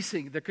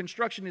amazing. The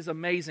construction is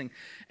amazing.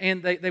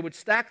 And they would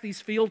stack these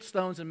field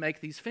stones and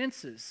make these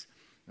fences.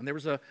 And there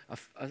was a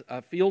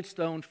field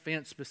stone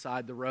fence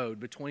beside the road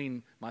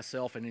between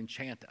myself and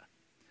Enchanta.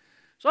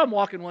 So I'm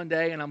walking one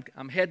day, and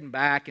I'm heading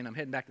back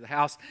to the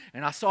house,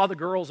 and I saw the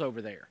girls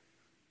over there.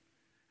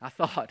 I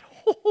thought,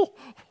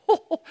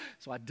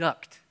 so I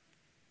ducked.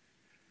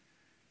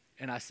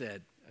 And I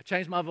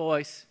changed my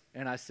voice,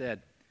 and I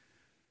said,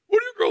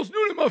 "What are you girls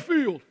doing in my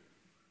field?"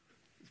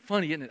 It's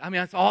funny, isn't it? I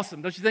mean, that's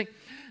awesome, don't you think?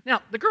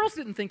 Now, the girls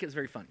didn't think it was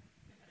very funny.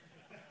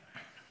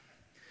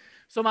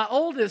 So my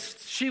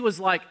oldest, she was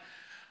like,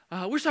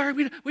 "We're sorry,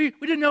 we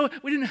didn't know,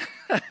 we didn't."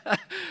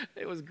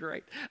 It was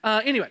great.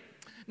 Anyway,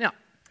 now,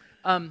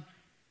 and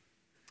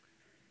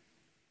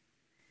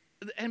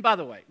by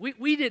the way,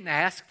 we didn't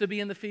ask to be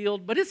in the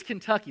field, but it's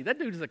Kentucky. That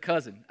dude is a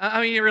cousin.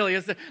 I mean, he really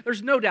is.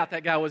 There's no doubt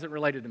that guy wasn't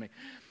related to me.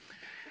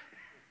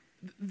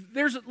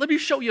 Let me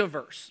show you a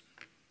verse.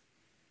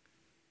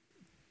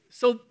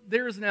 So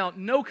there is now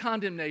no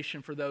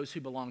condemnation for those who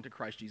belong to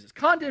Christ Jesus.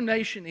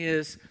 Condemnation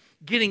is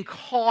getting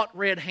caught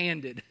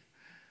red-handed.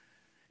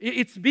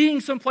 It's being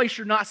someplace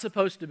you're not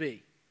supposed to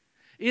be.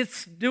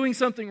 It's doing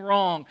something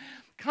wrong.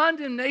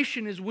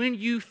 Condemnation is when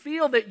you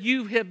feel that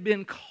you have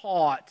been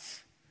caught,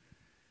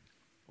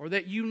 or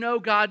that you know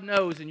God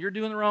knows, and you're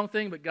doing the wrong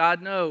thing, but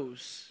God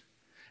knows.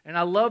 And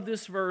I love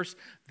this verse.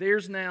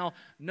 There's now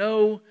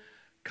no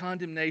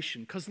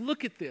condemnation. Because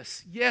look at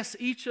this. Yes,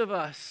 each of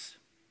us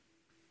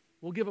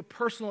will give a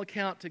personal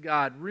account to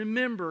God.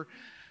 Remember,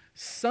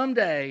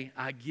 someday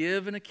I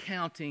give an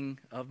accounting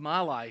of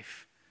my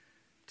life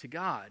to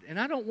God. And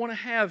I don't want to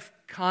have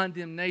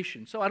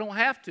condemnation. So I don't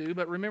have to,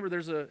 but remember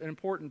there's an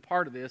important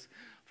part of this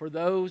for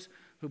those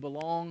who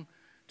belong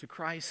to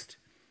Christ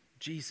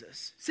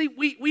Jesus. See,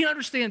 we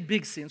understand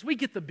big sins. We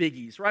get the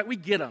biggies, right? We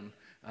get them.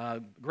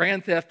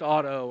 Grand theft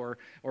auto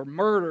or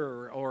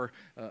murder or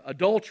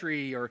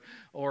adultery or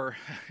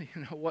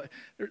what.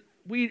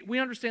 We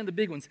understand the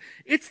big ones.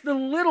 It's the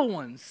little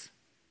ones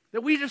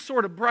that we just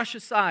sort of brush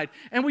aside.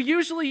 And we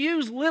usually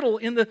use little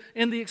in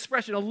the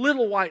expression, a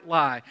little white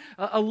lie,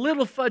 a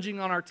little fudging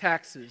on our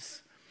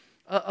taxes,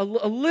 a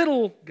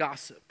little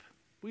gossip.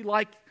 We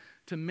like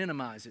to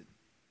minimize it.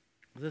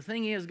 The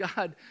thing is,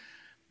 God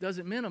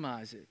doesn't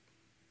minimize it.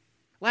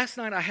 Last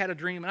night I had a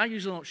dream, and I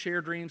usually don't share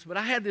dreams, but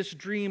I had this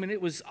dream, and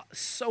it was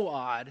so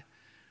odd.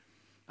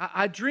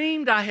 I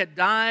dreamed I had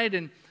died,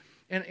 and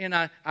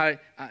I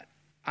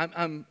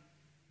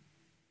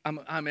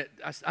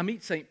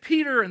meet St.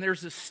 Peter, and there's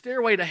this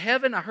stairway to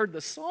heaven. I heard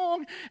the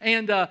song,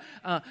 and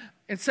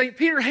St.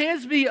 Peter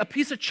hands me a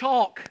piece of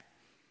chalk.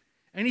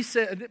 And he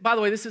said, by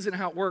the way, this isn't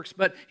how it works,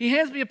 but he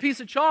hands me a piece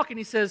of chalk, and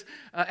he says,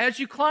 as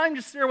you climb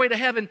the stairway to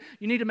heaven,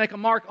 you need to make a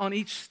mark on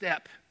each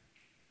step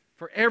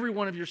for every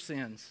one of your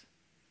sins.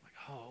 I'm like,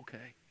 oh,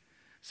 okay.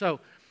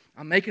 So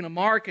I'm making a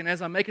mark, and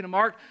as I'm making a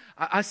mark,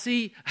 I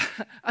see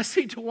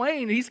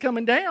Dwayne. He's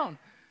coming down.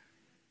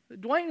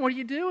 Dwayne, what are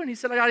you doing? He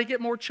said, I got to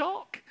get more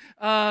chalk.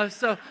 And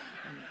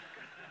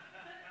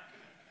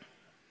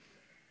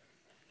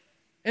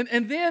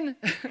then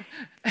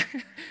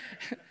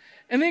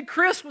And then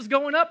Chris was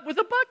going up with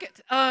a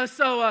bucket.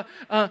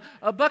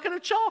 A bucket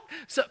of chalk.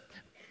 So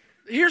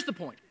here's the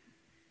point.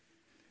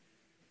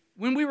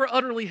 When we were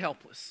utterly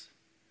helpless,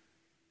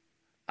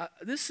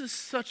 this is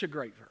such a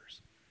great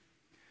verse.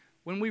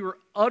 When we were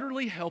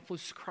utterly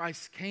helpless,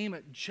 Christ came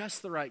at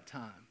just the right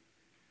time,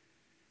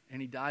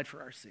 and he died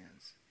for our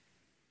sins.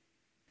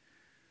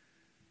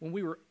 When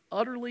we were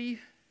utterly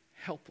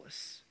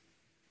helpless.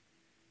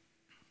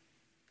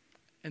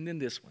 And then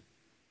this one.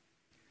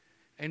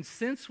 And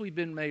since we've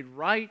been made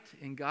right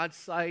in God's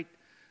sight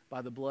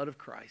by the blood of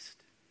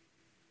Christ,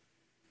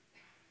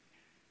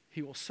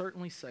 he will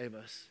certainly save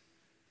us.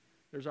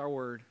 There's our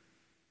word.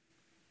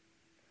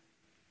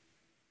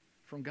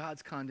 From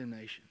God's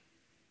condemnation.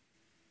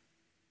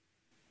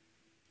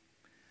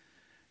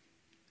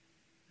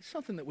 It's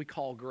something that we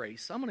call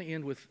grace. I'm going to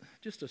end with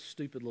just a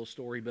stupid little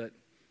story, but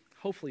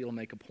hopefully it'll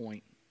make a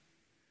point.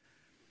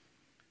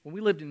 When we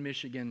lived in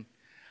Michigan,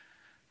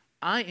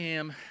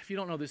 if you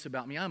don't know this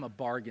about me, I'm a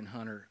bargain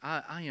hunter.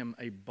 I am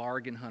a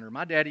bargain hunter.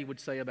 My daddy would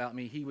say about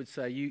me, he would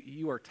say,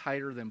 you are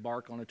tighter than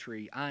bark on a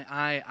tree.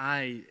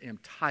 I am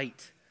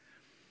tight,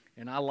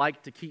 and I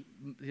like to keep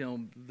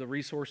the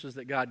resources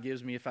that God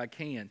gives me if I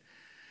can.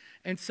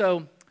 And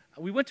so I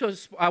went to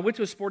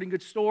a sporting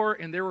goods store,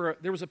 and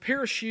there was a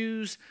pair of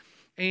shoes,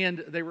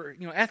 and they were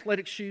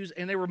athletic shoes,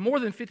 and they were more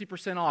than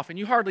 50% off. And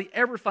you hardly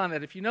ever find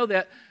that. If you know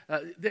that,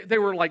 they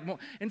were like more.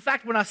 In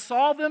fact, when I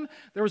saw them,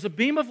 there was a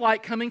beam of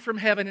light coming from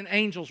heaven, and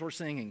angels were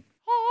singing,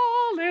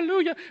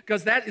 hallelujah,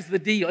 because that is the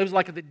deal. It was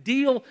like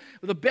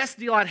the best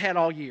deal I'd had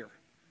all year.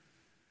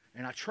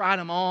 And I tried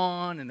them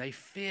on, and they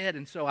fit,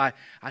 and so I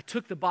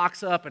took the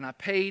box up, and I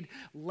paid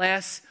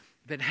less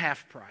than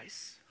half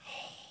price.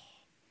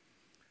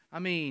 I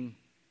mean,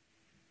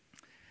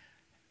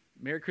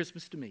 Merry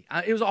Christmas to me.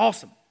 It was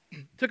awesome.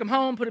 Took them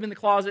home, put them in the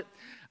closet.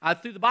 I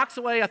threw the box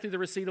away. I threw the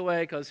receipt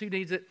away because who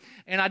needs it?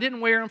 And I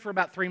didn't wear them for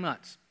about 3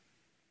 months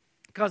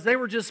because they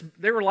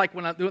were like,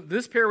 when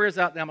this pair wears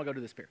out, now I'm going to go to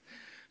this pair.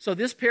 So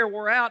this pair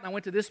wore out, and I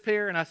went to this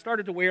pair, and I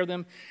started to wear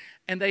them,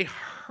 and they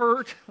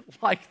hurt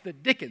like the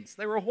dickens.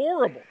 They were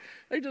horrible.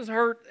 They just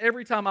hurt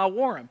every time I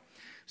wore them.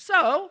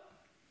 So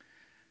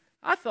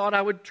I thought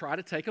I would try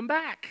to take them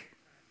back.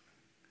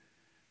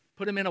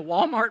 Put them in a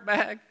Walmart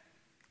bag,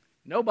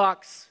 no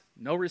box,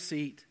 no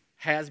receipt,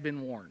 has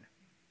been worn.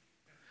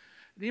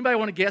 Anybody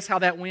want to guess how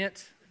that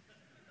went?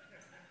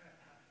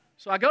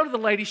 So I go to the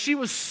lady. She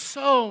was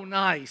so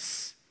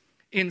nice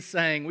in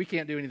saying, we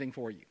can't do anything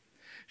for you.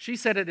 She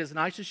said it as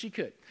nice as she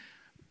could.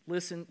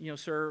 Listen,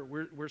 sir,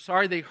 we're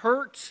sorry they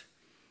hurt,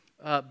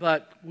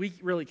 but we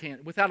really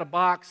can't. Without a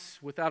box,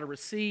 without a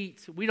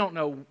receipt, we don't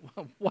know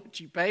what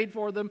you paid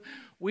for them.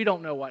 We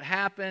don't know what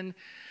happened.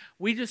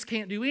 We just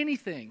can't do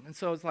anything. And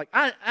so it's like,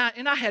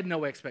 I had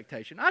no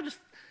expectation.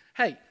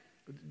 Hey,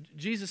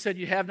 Jesus said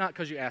you have not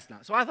because you ask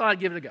not. So I thought I'd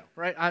give it a go,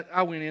 right?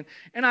 I went in,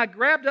 and I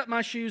grabbed up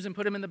my shoes and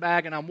put them in the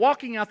bag, and I'm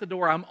walking out the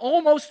door. I'm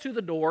almost to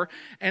the door,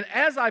 and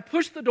as I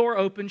push the door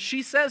open,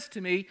 she says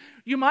to me,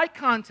 you might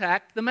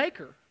contact the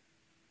maker,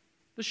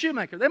 the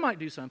shoemaker. They might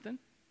do something.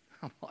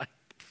 I'm like,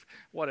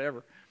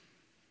 whatever.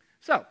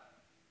 So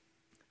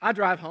I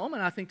drive home,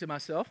 and I think to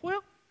myself,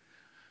 well,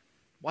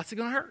 what's it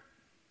going to hurt?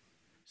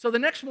 So the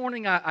next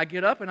morning, I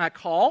get up, and I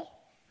call.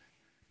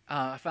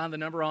 I found the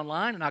number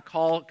online, and I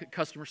call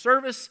customer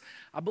service.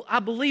 I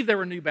believe they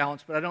were New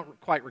Balance, but I don't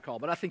quite recall,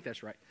 but I think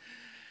that's right.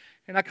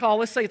 And I call,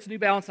 let's say it's New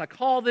Balance. I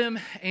call them,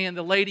 and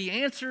the lady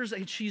answers,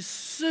 and she's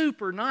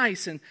super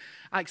nice, and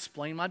I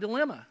explain my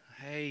dilemma.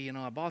 Hey,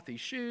 I bought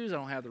these shoes. I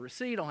don't have the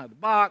receipt. I don't have the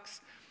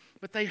box,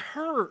 but they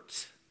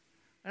hurt,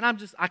 and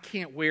I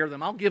can't wear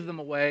them. I'll give them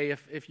away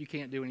if you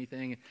can't do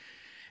anything.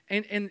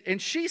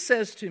 And she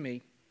says to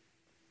me,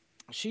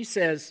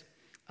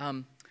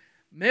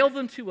 mail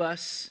them to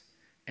us,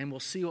 and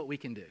we'll see what we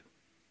can do.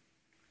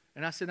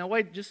 And I said, now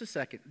wait just a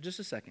second.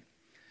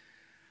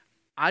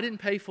 I didn't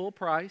pay full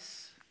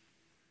price.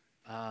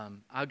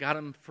 I got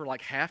them for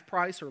like half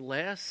price or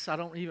less. I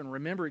don't even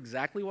remember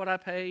exactly what I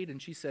paid.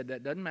 And she said,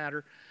 that doesn't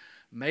matter.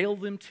 Mail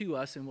them to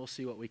us, and we'll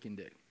see what we can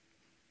do.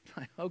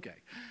 Okay.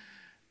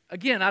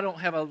 Again, I don't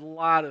have a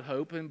lot of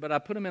hope, but I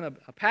put them in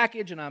a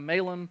package, and I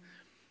mail them.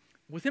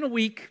 Within a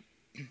week,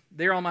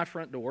 there on my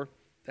front door,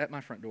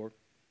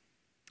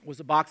 was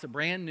a box of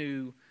brand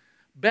new,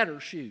 better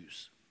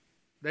shoes.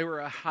 They were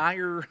a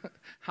higher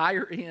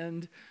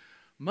end,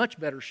 much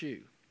better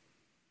shoe.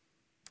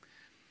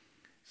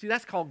 See,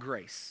 that's called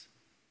grace.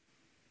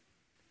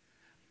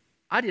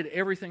 I did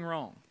everything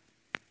wrong.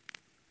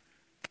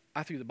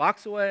 I threw the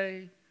box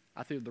away.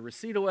 I threw the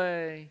receipt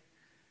away.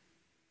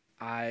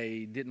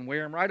 I didn't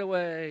wear them right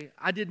away.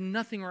 I did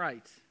nothing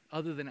right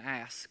other than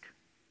ask.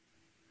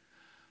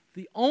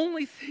 The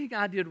only thing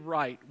I did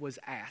right was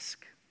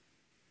ask.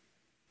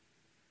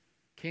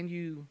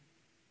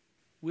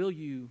 Will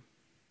you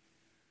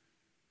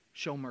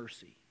show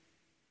mercy?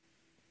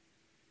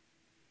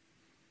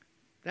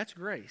 That's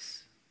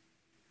grace.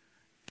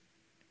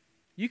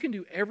 You can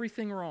do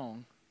everything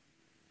wrong.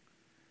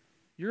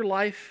 Your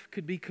life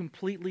could be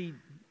completely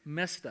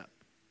messed up.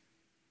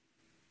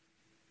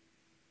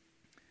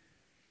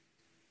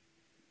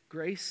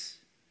 Grace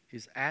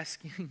is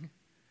asking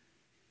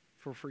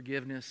for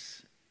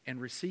forgiveness and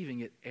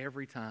receiving it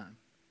every time.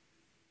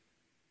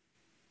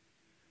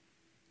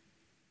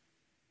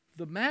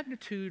 The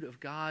magnitude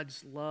of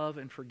God's love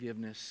and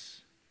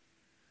forgiveness,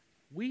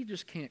 we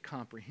just can't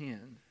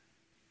comprehend.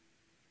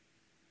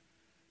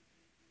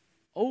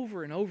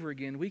 Over and over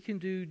again, we can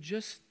do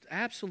just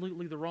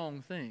absolutely the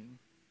wrong thing.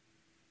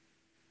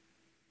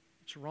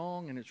 It's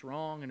wrong, and it's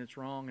wrong, and it's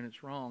wrong, and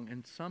it's wrong.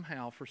 And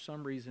somehow, for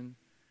some reason,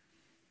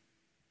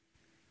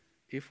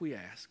 if we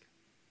ask,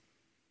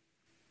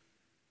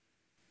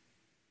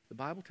 the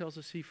Bible tells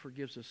us He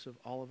forgives us of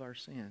all of our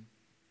sin.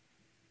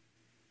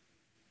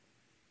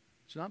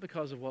 It's not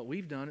because of what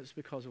we've done, it's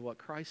because of what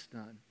Christ's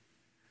done.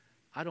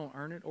 I don't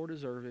earn it or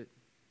deserve it.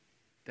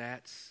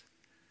 That's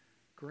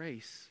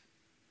grace.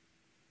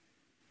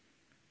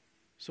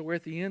 So we're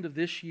at the end of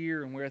this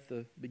year and we're at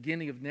the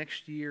beginning of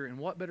next year, and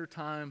what better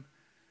time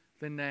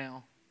than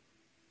now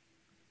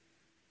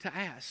to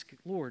ask,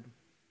 Lord,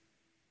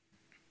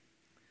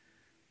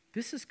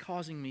 this is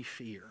causing me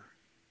fear.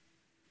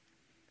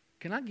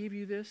 Can I give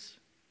you this?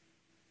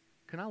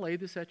 Can I lay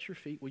this at your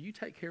feet? Will you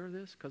take care of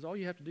this? Because all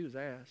you have to do is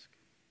ask.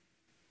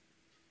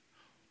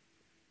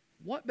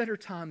 What better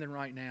time than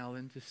right now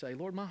than to say,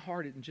 Lord, my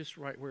heart isn't just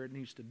right where it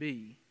needs to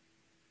be,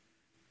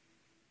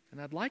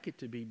 and I'd like it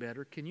to be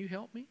better. Can you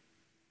help me?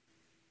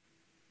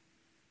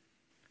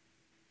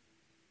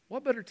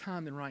 What better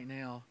time than right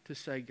now to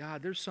say,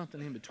 God, there's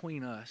something in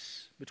between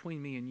us, between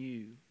me and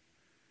you,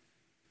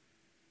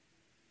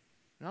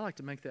 and I'd like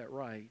to make that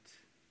right.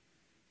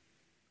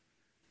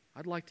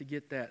 I'd like to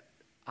get that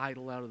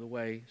idol out of the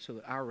way so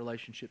that our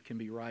relationship can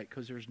be right,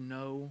 because there's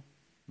no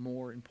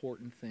more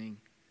important thing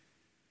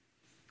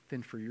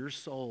than for your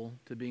soul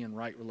to be in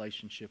right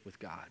relationship with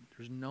God.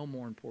 There's no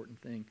more important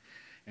thing.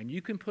 And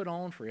you can put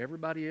on for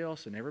everybody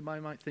else, and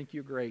everybody might think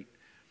you're great,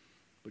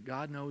 but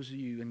God knows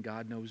you and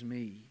God knows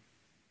me.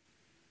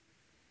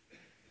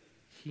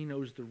 He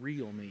knows the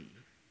real me.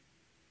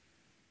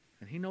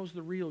 And He knows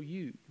the real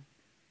you.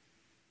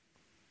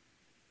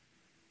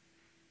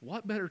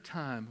 What better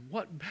time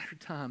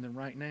than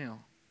right now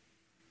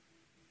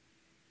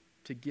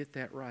to get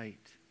that right?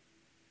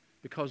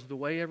 Because the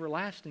way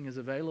everlasting is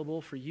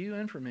available for you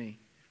and for me.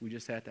 We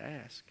just have to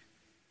ask.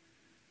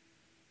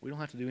 We don't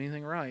have to do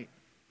anything right.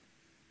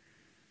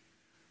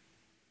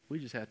 We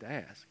just have to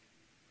ask.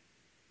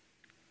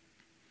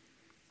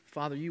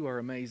 Father, you are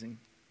amazing.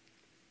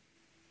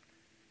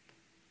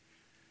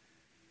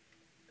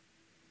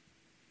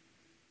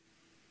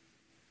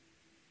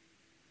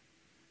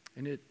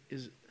 And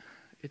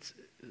it's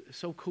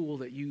so cool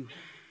that you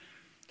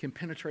can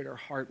penetrate our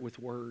heart with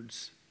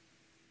words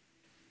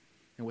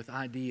and with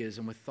ideas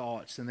and with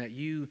thoughts, and that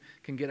you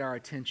can get our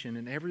attention.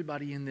 And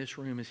everybody in this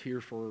room is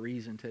here for a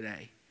reason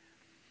today.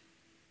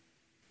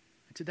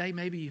 Today,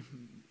 maybe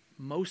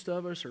most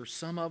of us or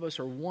some of us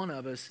or one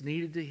of us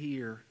needed to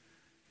hear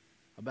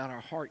about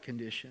our heart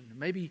condition.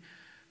 Maybe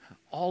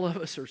all of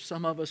us or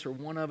some of us or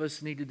one of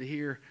us needed to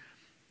hear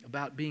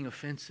about being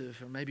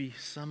offensive, or maybe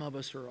some of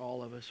us or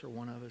all of us or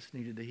one of us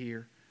needed to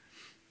hear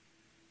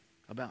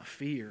about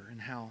fear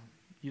and how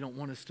you don't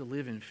want us to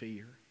live in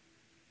fear.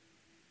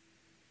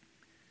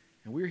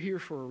 And we're here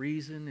for a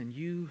reason, and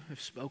you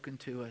have spoken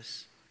to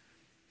us.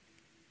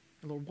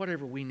 And Lord,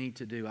 whatever we need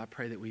to do, I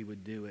pray that we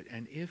would do it.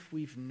 And if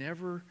we've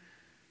never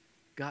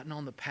gotten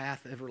on the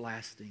path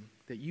everlasting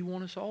that you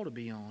want us all to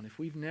be on, if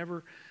we've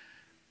never,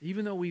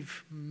 even though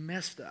we've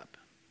messed up,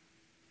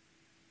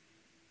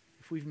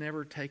 if we've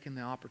never taken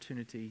the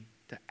opportunity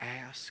to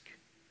ask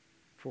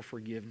for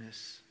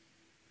forgiveness,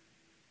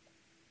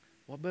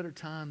 what better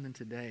time than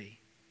today?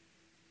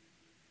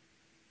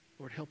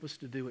 Lord, help us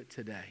to do it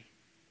today.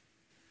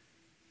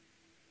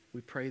 We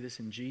pray this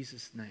in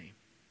Jesus' name.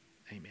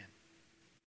 Amen.